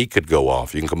playoffs. He could go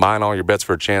off. You can combine all your bets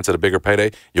for a chance at a bigger payday.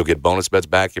 You'll get bonus bets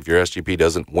back if your SGP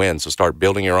doesn't win. So start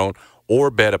building your own or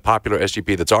bet a popular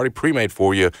SGP that's already pre-made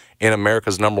for you in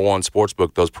America's #1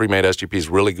 sportsbook. Those pre-made SGPs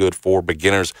really good for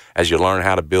beginners as you learn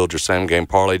how to build your same-game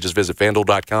parlay. Just visit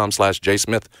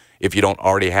FanDuel.com/JSmith if you don't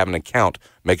already have an account.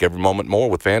 Make every moment more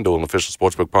with FanDuel, an official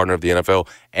sportsbook partner of the NFL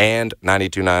and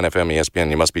 92.9 FM ESPN.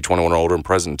 You must be 21 or older and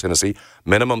present in Tennessee.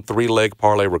 Minimum 3-leg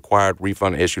parlay required.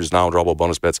 Refund issued as non-withdrawable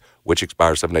bonus bets, which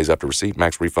expire 7 days after receipt.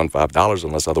 Max refund $5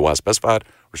 unless otherwise specified.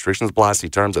 Restrictions apply. See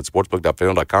terms at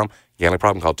sportsbook.fanduel.com. Gambling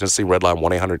problem? Call Tennessee Redline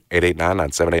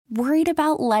 1-800-889-9788. Worried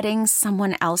about letting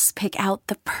someone else pick out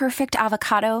the perfect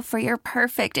avocado for your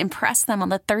perfect impress them on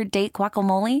the third date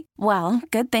guacamole? Well,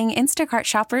 good thing Instacart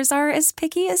shoppers shoppers are as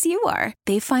picky as you are.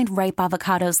 They find ripe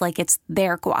avocados like it's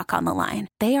their guac on the line.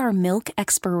 They are milk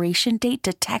expiration date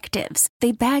detectives.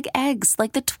 They bag eggs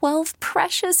like the 12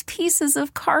 precious pieces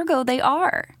of cargo they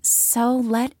are. So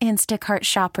let Instacart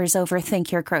shoppers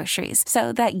overthink your groceries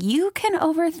so that you can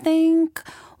overthink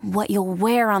what you'll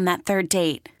wear on that third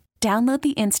date. Download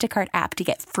the Instacart app to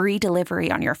get free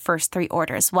delivery on your first 3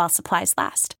 orders while supplies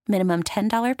last. Minimum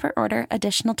 $10 per order.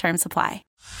 Additional terms apply.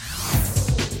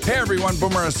 Hey everyone,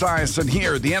 Boomer Esiason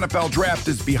here. The NFL Draft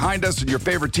is behind us and your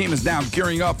favorite team is now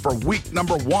gearing up for week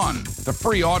number 1. The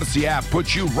free Odyssey app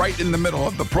puts you right in the middle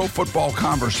of the pro football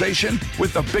conversation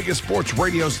with the biggest sports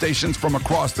radio stations from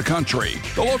across the country.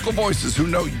 The local voices who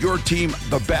know your team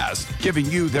the best, giving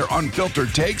you their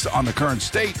unfiltered takes on the current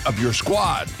state of your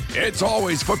squad. It's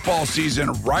always football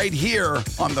season right here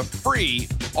on the free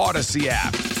Odyssey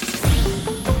app.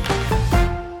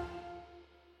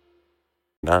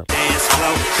 No.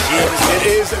 It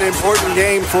is an important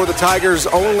game for the Tigers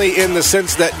only in the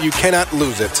sense that you cannot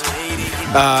lose it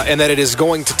and that it is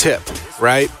going to tip,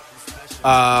 right?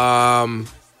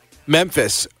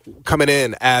 Memphis coming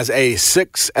in as a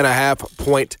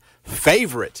 6.5-point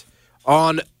favorite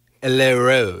on the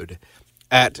road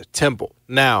at Temple.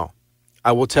 Now,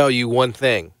 I will tell you one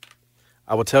thing.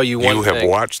 You have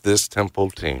watched this Temple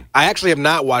team. I actually have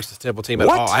not watched this Temple team at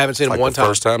all. I haven't seen them one time.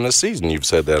 First time this season you've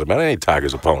said that about any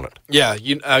Tigers opponent. Yeah,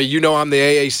 you know I'm the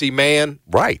AAC man.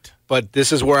 Right. But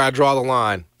this is where I draw the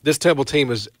line. This Temple team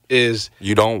is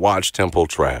You don't watch Temple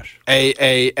trash.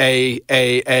 AAAASS.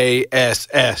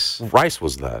 Rice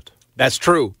was that. That's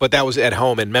true, but that was at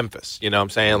home in Memphis. You know what I'm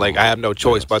saying? Like, I have no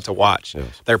choice but to watch.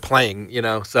 Yes. They're playing,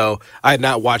 so I had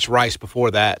not watched Rice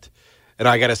before that. And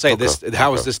I got to say,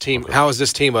 how is this team a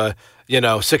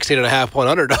 16.5-point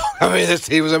underdog? I mean, this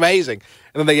team was amazing.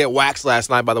 And then they get waxed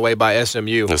last night, by the way, by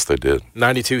SMU. Yes, they did.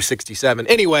 92-67.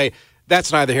 Anyway,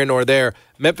 that's neither here nor there.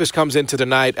 Memphis comes into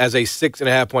tonight as a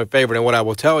 6.5-point favorite. And what I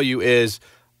will tell you is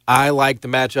I like the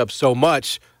matchup so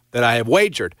much that I have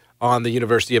wagered on the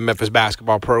University of Memphis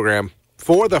basketball program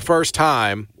for the first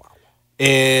time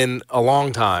in a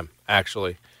long time,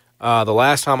 actually. The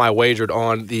last time I wagered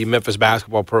on the Memphis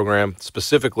basketball program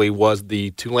specifically was the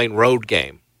Tulane road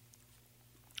game.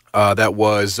 That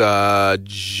was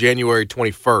January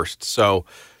 21st. So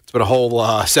it's been a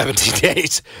whole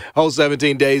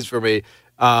 17 days, for me.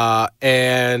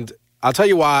 And I'll tell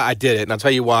you why I did it, and I'll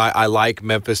tell you why I like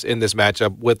Memphis in this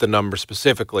matchup with the number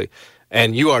specifically.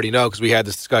 And you already know because we had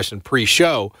this discussion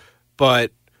pre-show,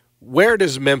 but where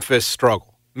does Memphis struggle?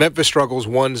 Memphis struggles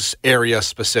one area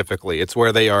specifically. It's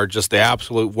where they are just the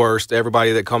absolute worst.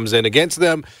 Everybody that comes in against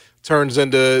them turns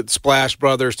into Splash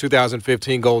Brothers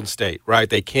 2015 Golden State, right?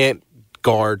 They can't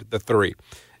guard the 3.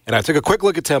 And I took a quick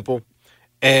look at Temple,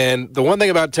 and the one thing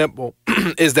about Temple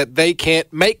is that they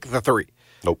can't make the 3.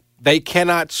 Nope. They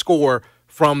cannot score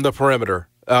from the perimeter.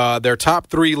 Their top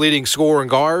 3 leading scorer and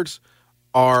guards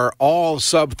are all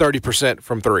sub 30%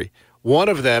 from 3. One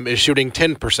of them is shooting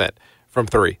 10% from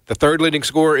 3. The third leading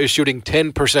scorer is shooting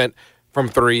 10% from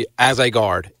 3 as a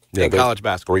guard in college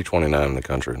basketball. 329 in the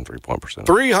country in three-point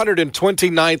percentage.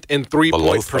 329th in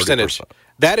three-point percentage.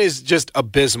 That is just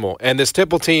abysmal. And this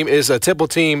Temple team is a Temple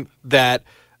team that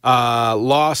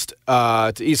lost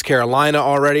to East Carolina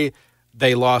already.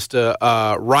 They lost to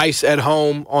Rice at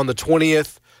home on the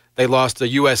 20th. They lost to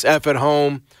USF at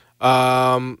home.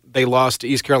 They lost to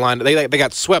East Carolina. They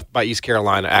got swept by East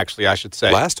Carolina, actually, I should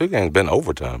say. Last 2 games been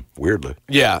overtime, weirdly.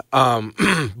 Yeah.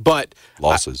 But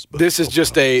losses. But this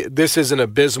is an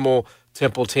abysmal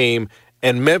Temple team.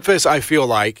 And Memphis, I feel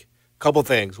like, a couple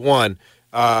things. One,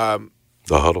 the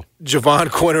huddle. Javon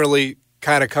Quinterly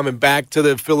kind of coming back to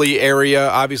the Philly area,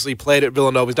 obviously played at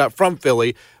Villanova. He's not from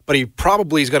Philly, but he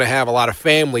probably is going to have a lot of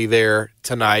family there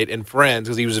tonight and friends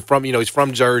because he's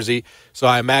from Jersey. So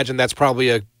I imagine that's probably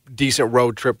a decent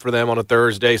road trip for them on a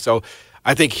Thursday. So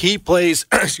I think he plays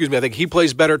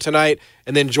better tonight.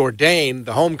 And then Jourdain,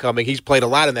 the homecoming, he's played a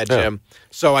lot in that gym.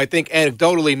 So I think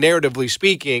anecdotally, narratively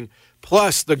speaking,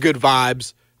 plus the good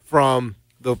vibes from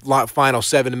the final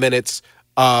 7 minutes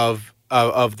of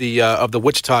the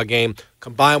Wichita game,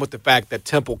 combined with the fact that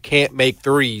Temple can't make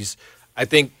threes, I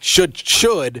think should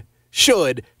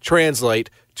translate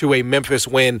to a Memphis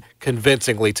win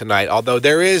convincingly tonight. Although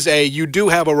you do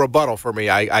have a rebuttal for me,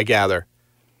 I gather.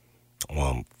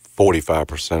 Well,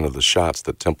 45% of the shots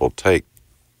that Temple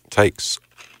takes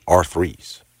are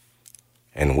threes.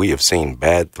 And we have seen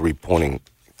bad three-point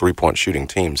shooting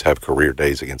teams have career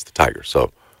days against the Tigers.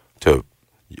 So to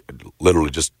literally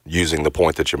just using the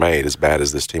point that you made, as bad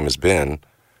as this team has been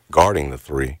guarding the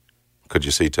 3, could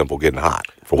you see Temple getting hot?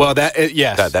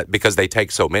 Yes. Because they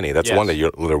take so many. That's one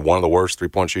they're one of the worst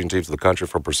three-point shooting teams in the country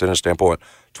from a percentage standpoint,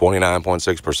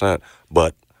 29.6%.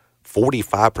 But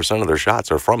 45% of their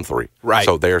shots are from three. Right.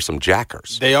 So they're some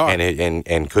jackers. They are.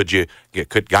 And could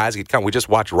guys get confident? We just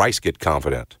watched Rice get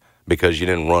confident because you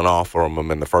didn't run off from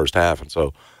them in the first half. And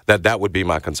so that would be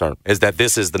my concern, is that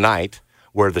this is the night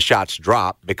where the shots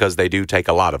drop because they do take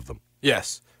a lot of them.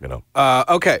 Yes.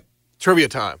 Okay. Trivia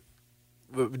time.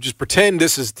 Just pretend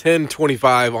this is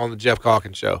 10:25 on the Jeff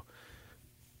Calkins Show.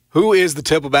 Who is the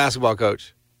Temple basketball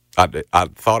coach? I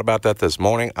thought about that this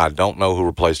morning. I don't know who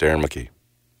replaced Aaron McKee.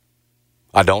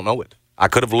 I don't know it. I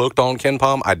could have looked on Ken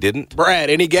Palm. I didn't. Brad,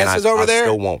 any guesses over there? I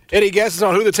still won't. Any guesses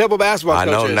on who the Temple basketball coach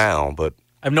is? I know now, but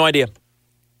I have no idea.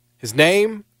 His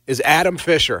name is Adam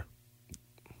Fisher.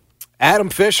 Adam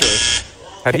Fisher.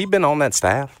 Had he been on that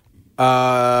staff? You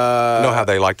know how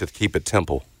they like to keep it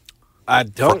Temple? I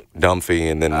don't. Dumphy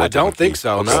and then I don't think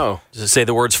so, okay. no. Does it say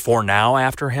the words "for now"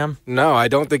 after him? No, I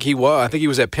don't think he was. I think he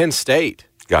was at Penn State.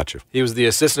 Gotcha. He was the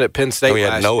assistant at Penn State. So he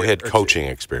had no year, head coaching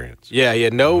experience. Yeah, he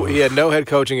had no head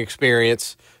coaching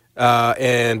experience,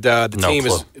 and the team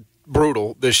is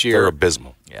brutal this year. They're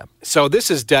abysmal. Yeah. So this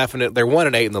is definite. They're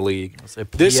 1-8 in the league.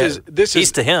 This is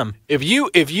peace to him. If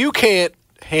you can't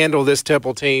handle this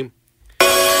Temple team,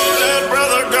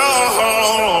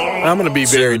 I'm going to be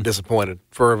very disappointed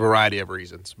for a variety of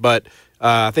reasons. But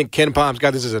I think Ken Palm's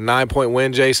got this as a 9-point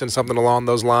win, Jason, something along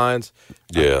those lines.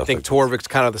 Yeah. I think Torvik's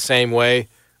kind of the same way.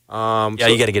 You got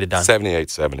to get it done.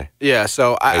 78-70. Yeah,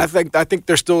 so I think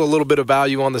there's still a little bit of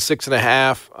value on the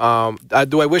 6.5.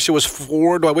 Do I wish it was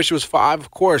 4? Do I wish it was 5? Of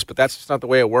course, but that's just not the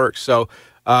way it works. So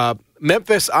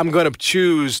Memphis, I'm going to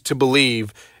choose to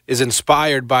believe, is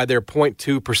inspired by their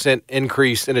 0.2%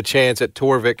 increase in a chance at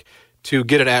Torvik to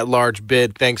get an at-large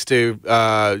bid, thanks to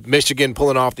Michigan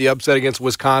pulling off the upset against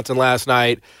Wisconsin last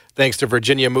night, thanks to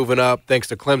Virginia moving up, thanks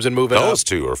to Clemson moving up. Those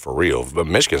two are for real. But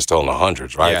Michigan's still in the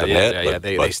hundreds, right?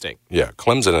 They stink. Yeah,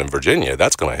 Clemson and Virginia,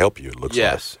 that's going to help you, it looks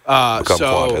like.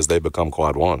 As they become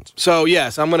quad ones. So,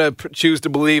 yes, I'm going to choose to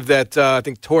believe that I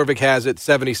think Torvik has it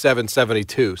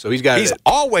 77-72. So he's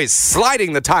always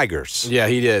sliding the Tigers. Yeah,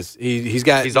 he is.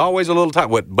 He's always a little tight,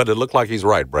 but it looked like he's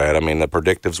right, Brad. I mean, the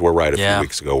predictives were right a few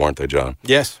weeks ago, weren't they, John?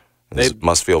 Yes. This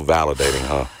must feel validating,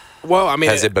 huh? Well, I mean,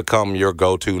 has it become your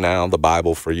go-to now, the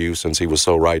Bible for you, since he was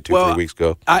so right 2-3 weeks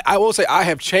ago? I will say I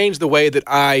have changed the way that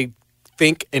I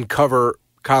think and cover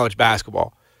college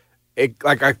basketball.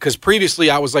 Because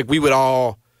previously I was like, we would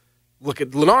all look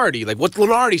at Lunardi, like, what's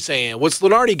Lunardi saying? What's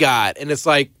Lunardi got? And it's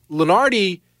like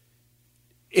Lunardi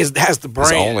has the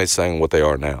brand. He's only saying what they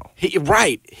are now.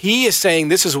 He is saying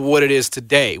this is what it is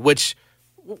today. Which,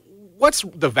 what's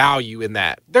the value in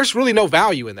that? There's really no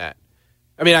value in that.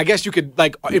 I mean, I guess you could,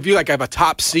 like, if you have a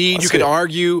top seed, you could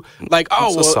argue like,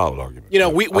 that's a solid argument.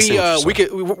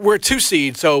 We're a 2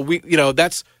 seed, so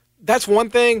that's one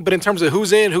thing. But in terms of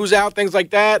who's in, who's out, things like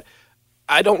that,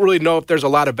 I don't really know if there's a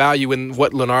lot of value in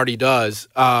what Lunardi does.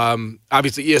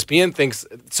 Obviously, ESPN thinks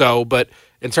so, but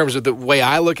in terms of the way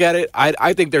I look at it,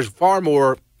 I think there's far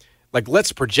more. Like,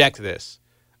 let's project this.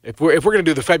 If we're going to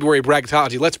do the February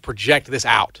bracketology, let's project this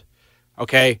out.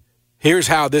 Okay. Here's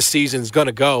how this season's going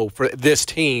to go for this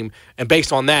team, and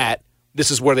based on that,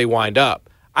 this is where they wind up.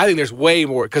 I think there's way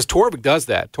more, because Torvik does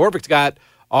that. Torvik's got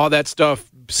all that stuff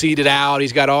seeded out.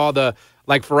 He's got all the,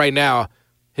 like, for right now,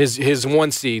 his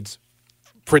 1 seeds,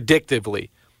 predictively,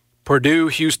 Purdue,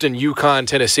 Houston, UConn,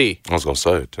 Tennessee. I was going to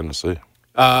say Tennessee.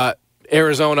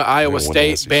 Arizona, Iowa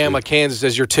State, Bama, Kansas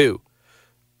as your 2.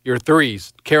 Your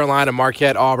 3s, Carolina,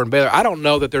 Marquette, Auburn, Baylor. I don't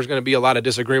know that there's going to be a lot of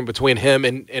disagreement between him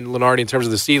and Lunardi in terms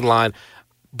of the seed line,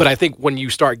 but I think when you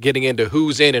start getting into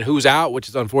who's in and who's out, which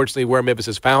is unfortunately where Memphis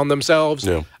has found themselves,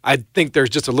 I think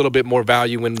there's just a little bit more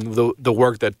value in the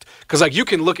work that – because, like, you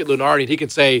can look at Lunardi and he can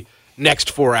say next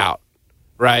 4 out,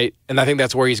 right? And I think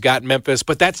that's where he's got Memphis,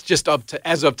 but that's just up to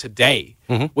as of today,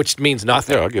 which means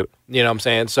nothing. Yeah, I get it. You know what I'm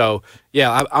saying? So,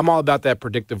 yeah, I'm all about that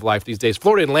predictive life these days.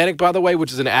 Florida Atlantic, by the way,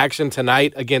 which is in action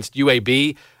tonight against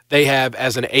UAB, they have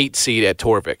as an 8 seed at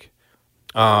Torvik.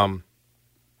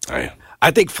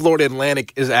 I think Florida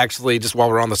Atlantic is actually, just while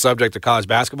we're on the subject of college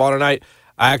basketball tonight,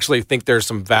 I actually think there's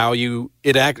some value.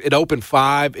 It opened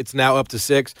 5. It's now up to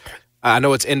 6. I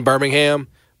know it's in Birmingham,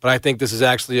 but I think this is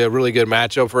actually a really good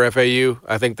matchup for FAU.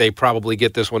 I think they probably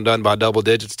get this one done by double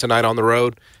digits tonight on the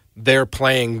road. They're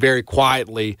playing very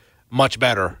quietly, much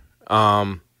better.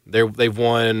 They've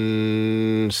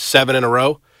won 7 in a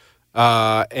row,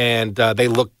 and they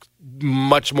look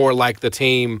much more like the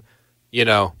team,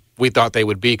 we thought they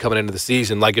would be coming into the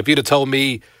season. Like, if you'd have told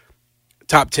me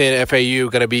top 10 FAU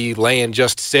going to be laying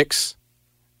just 6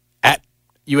 at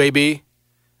UAB,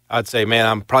 I'd say, man,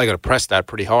 I'm probably going to press that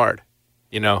pretty hard.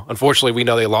 Unfortunately, we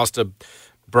know they lost to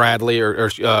Bradley or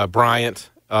Bryant,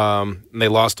 and they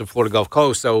lost to Florida Gulf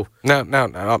Coast. So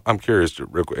now I'm curious,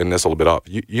 real quick, and this is a little bit off.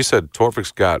 You said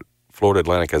Torfik's got Florida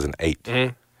Atlantic as an 8.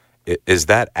 Mm-hmm. Is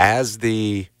that as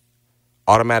the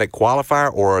automatic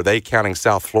qualifier, or are they counting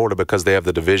South Florida because they have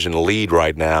the division lead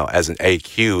right now as an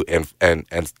AQ,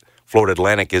 and Florida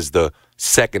Atlantic is the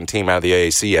second team out of the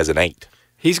AAC as an 8?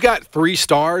 He's got 3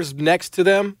 stars next to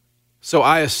them, so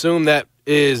I assume that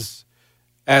is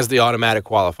as the automatic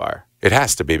qualifier. It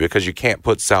has to be, because you can't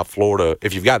put South Florida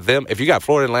if you got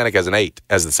Florida Atlantic as an 8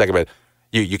 as the second.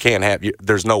 You can't have.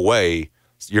 There's no way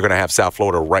you're going to have South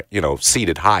Florida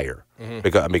seated higher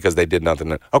because they did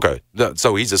nothing. Okay,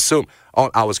 so he's assumed.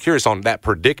 I was curious on that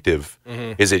predictive.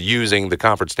 Is it using the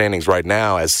conference standings right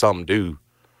now as some do,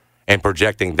 and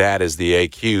projecting that as the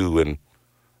AQ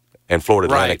and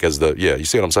Florida Atlantic as the You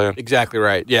see what I'm saying? Exactly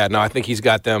right. Yeah. No, I think he's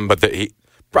got them.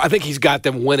 I think he's got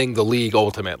them winning the league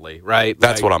ultimately, right?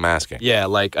 That's what I'm asking. Yeah,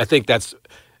 I think that's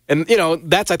 – and,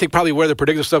 that's I think probably where the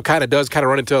predictive stuff kind of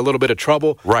run into a little bit of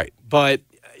trouble. Right. But,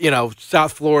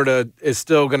 South Florida is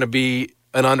still going to be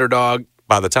an underdog.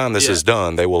 By the time this is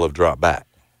done, they will have dropped back.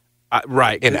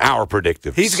 Right. In our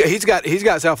predictive. He's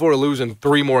got South Florida losing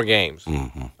 3 more games.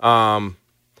 Mm-hmm.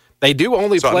 They do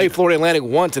only play Florida Atlantic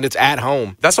once, and it's at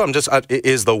home. That's what I'm just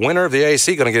is the winner of the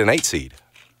AAC going to get an 8 seed?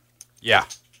 Yeah.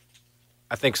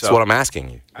 I think so. That's what I'm asking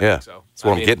you. I think so. That's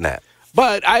what I'm getting at.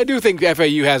 But I do think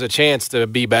FAU has a chance to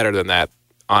be better than that,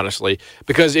 honestly,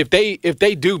 because if they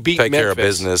do beat Take Memphis, care of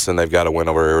business, and they've got to win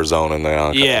over Arizona, and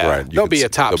they'll be a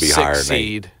top 6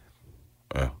 seed.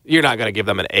 Yeah. You're not going to give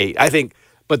them an 8, I think.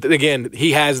 But again,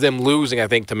 he has them losing, I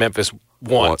think, to Memphis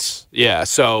once. Yeah.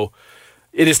 So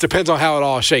it just depends on how it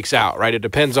all shakes out, right? It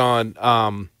depends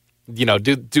on, do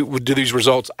these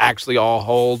results actually all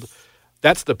hold?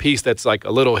 That's the piece that's like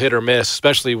a little hit or miss,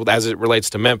 especially as it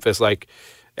relates to Memphis. Like,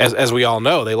 as we all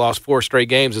know, they lost 4 straight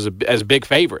games as big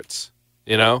favorites.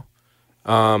 You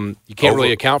can't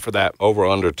really account for that. Over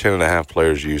under 10.5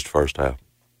 players used first half.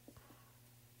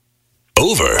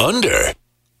 Over under.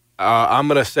 I'm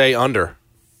gonna say under.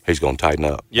 He's gonna tighten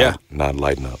up. Yeah, not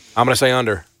lighten up. I'm gonna say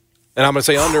under. And I'm going to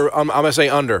say under. I'm going to say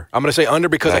under. I'm going to say under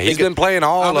because he's been playing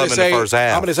all of them in the first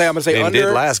half. I'm going to say under. He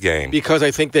did last game because I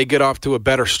think they get off to a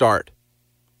better start.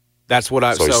 That's what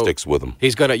I. So he sticks with them.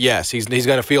 He's gonna he's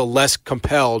gonna feel less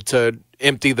compelled to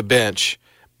empty the bench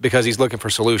because he's looking for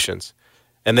solutions,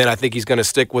 and then I think he's gonna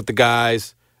stick with the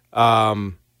guys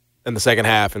in the second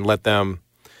half and let them,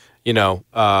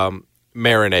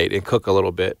 marinate and cook a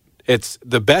little bit. It's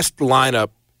the best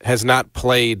lineup has not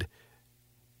played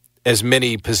as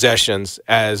many possessions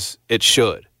as it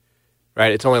should.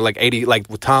 Right, it's only like 80, like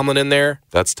with Tomlin in there.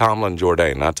 That's Tomlin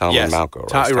Jourdain, not Tomlin Malco.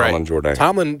 Right? Tomlin Jourdain.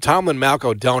 Tomlin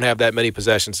Malco don't have that many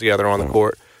possessions together on the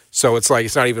court, so it's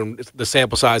not even the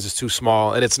sample size is too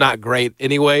small, and it's not great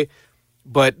anyway.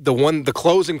 But the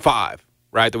closing 5,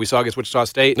 right, that we saw against Wichita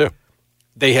State,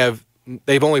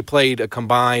 they've only played a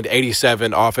combined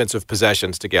 87 offensive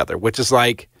possessions together, which is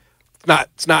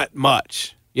it's not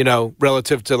much,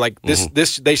 relative to this. Mm-hmm.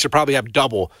 This they should probably have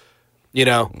double.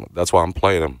 That's why I'm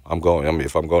playing them.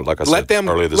 If I'm going, like I said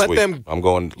earlier this week, I'm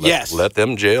going. Let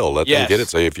them gel. Let them get it.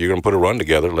 So if you're going to put a run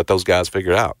together, let those guys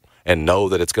figure it out, and know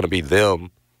that it's going to be them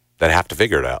that have to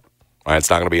figure it out. Right? It's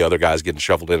not going to be other guys getting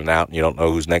shuffled in and out, and you don't know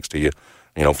who's next to you.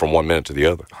 From 1 minute to the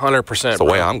other. 100%. That's the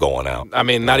way I'm going out. I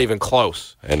mean, not even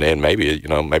close. And maybe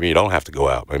maybe you don't have to go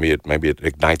out. Maybe it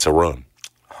ignites a run.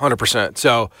 100%.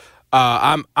 So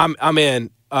I'm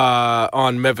in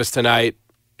on Memphis tonight.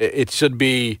 It should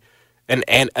be an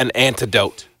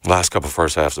antidote. Last couple of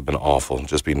first halves have been awful. It'd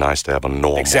just be nice to have a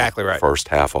normal first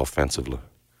half offensively,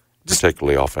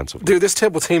 particularly offensively. Dude, this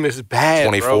Temple team is bad.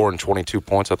 24 and 22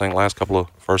 points, I think, last couple of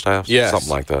first halves. Yes. Something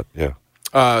like that. Yeah.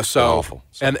 Awful.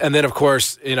 And then of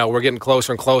course we're getting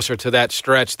closer and closer to that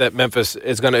stretch that Memphis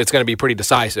it's gonna be pretty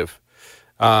decisive,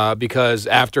 because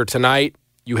after tonight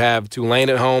you have Tulane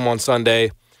at home on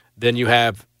Sunday, then you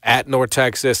have at North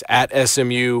Texas, at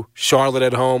SMU, Charlotte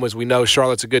at home, as we know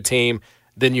Charlotte's a good team.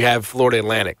 Then you have Florida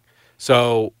Atlantic.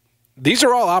 So these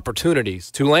are all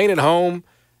opportunities. Tulane at home,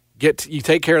 you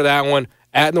take care of that one.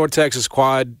 At North Texas,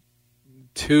 quad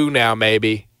 2 now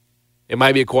maybe. It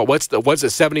might be a quad. What's it,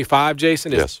 75,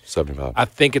 Jason? Yes, 75. I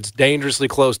think it's dangerously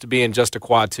close to being just a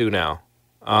quad 2 now.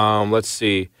 Let's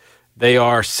see. They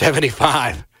are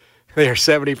 75. They are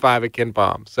 75 at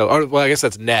KenPom. So, I guess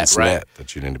that's net, it's right? Net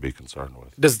that you need to be concerned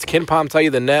with. Does KenPom tell you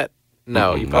the net?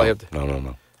 No, you probably have to.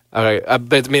 No. Okay,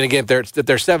 but I mean, again, if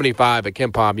they're 75 at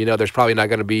KenPom, there's probably not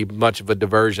going to be much of a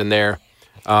diversion there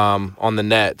on the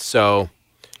net. So,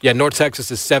 yeah, North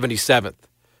Texas is 77th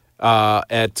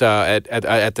at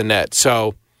the net.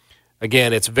 So,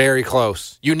 again, it's very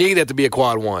close. You need that to be a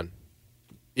quad one.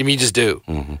 I mean, you just do.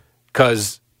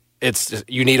 Because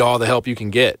you need all the help you can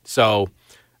get. So,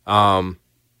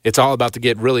 it's all about to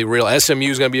get really real. SMU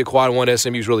is going to be a quad one.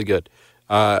 SMU is really good.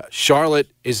 Charlotte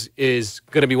is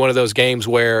going to be one of those games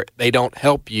where they don't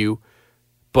help you,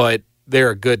 but they're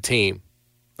a good team.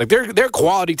 Like they're a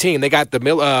quality team. They got the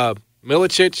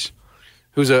Milicic,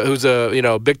 who's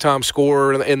a big time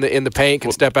scorer in the paint,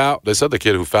 can step out. They said the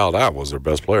kid who fouled out was their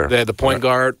best player. They had the point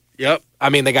guard. Yep. I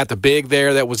mean, they got the big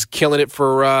there that was killing it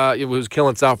it was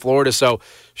killing South Florida. So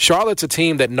Charlotte's a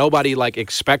team that nobody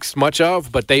expects much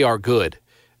of, but they are good.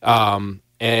 And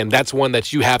that's one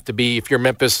that you have to be, if you're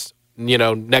Memphis,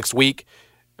 next week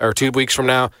or 2 weeks from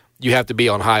now, you have to be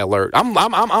on high alert.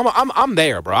 I'm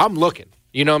there, bro. I'm looking.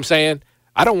 You know what I'm saying?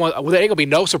 There ain't gonna be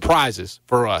no surprises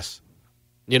for us.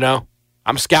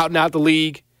 I'm scouting out the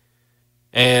league,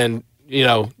 and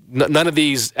none of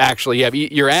these actually.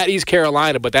 You're at East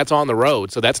Carolina, but that's on the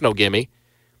road, so that's no gimme.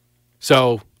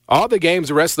 So all the games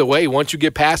the rest of the way, once you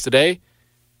get past today,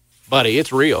 buddy,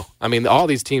 it's real. I mean, all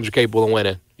these teams are capable of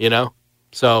winning,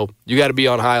 So you got to be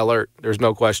on high alert. There's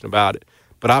no question about it.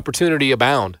 But opportunity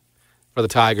abound for the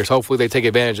Tigers. Hopefully they take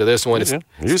advantage of this one. Yeah.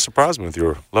 You surprised me with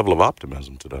your level of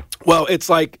optimism today. Well, it's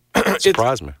like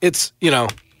surprised me. I'm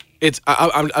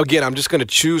just going to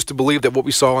choose to believe that what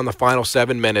we saw in the final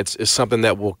 7 minutes is something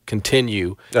that will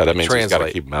continue. Yeah, that means translate. he's got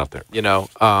to keep him out there.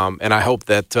 And I hope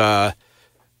that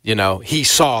he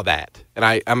saw that. And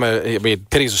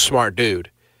Penny's a smart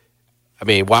dude. I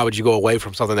mean, why would you go away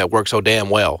from something that works so damn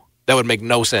well? That would make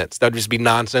no sense. That would just be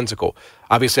nonsensical.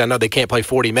 Obviously, I know they can't play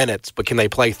 40 minutes, but can they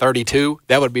play 32?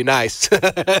 That would be nice.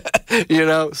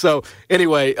 So,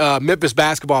 anyway, Memphis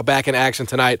basketball back in action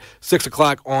tonight, 6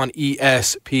 o'clock on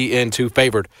ESPN2,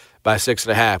 favored by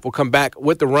 6.5. We'll come back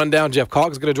with the rundown. Jeff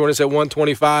Calk is going to join us at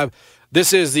 1:25.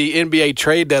 This is the NBA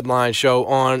trade deadline show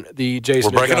on the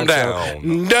Jason. We're breaking them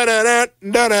down.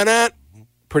 Da-da-da.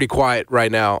 Pretty quiet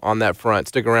right now on that front.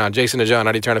 Stick around. Jason and John,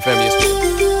 90 Turn FM ESPN.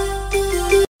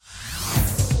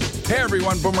 Hey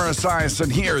everyone, Boomer Esiason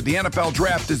here. The NFL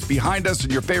Draft is behind us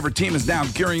and your favorite team is now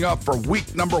gearing up for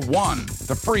week number 1.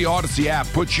 The free Odyssey app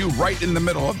puts you right in the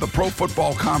middle of the pro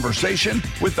football conversation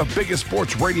with the biggest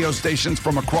sports radio stations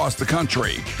from across the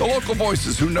country. The local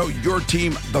voices who know your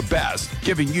team the best,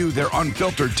 giving you their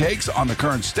unfiltered takes on the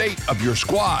current state of your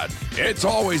squad. It's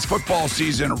always football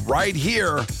season right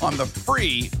here on the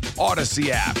free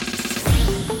Odyssey app.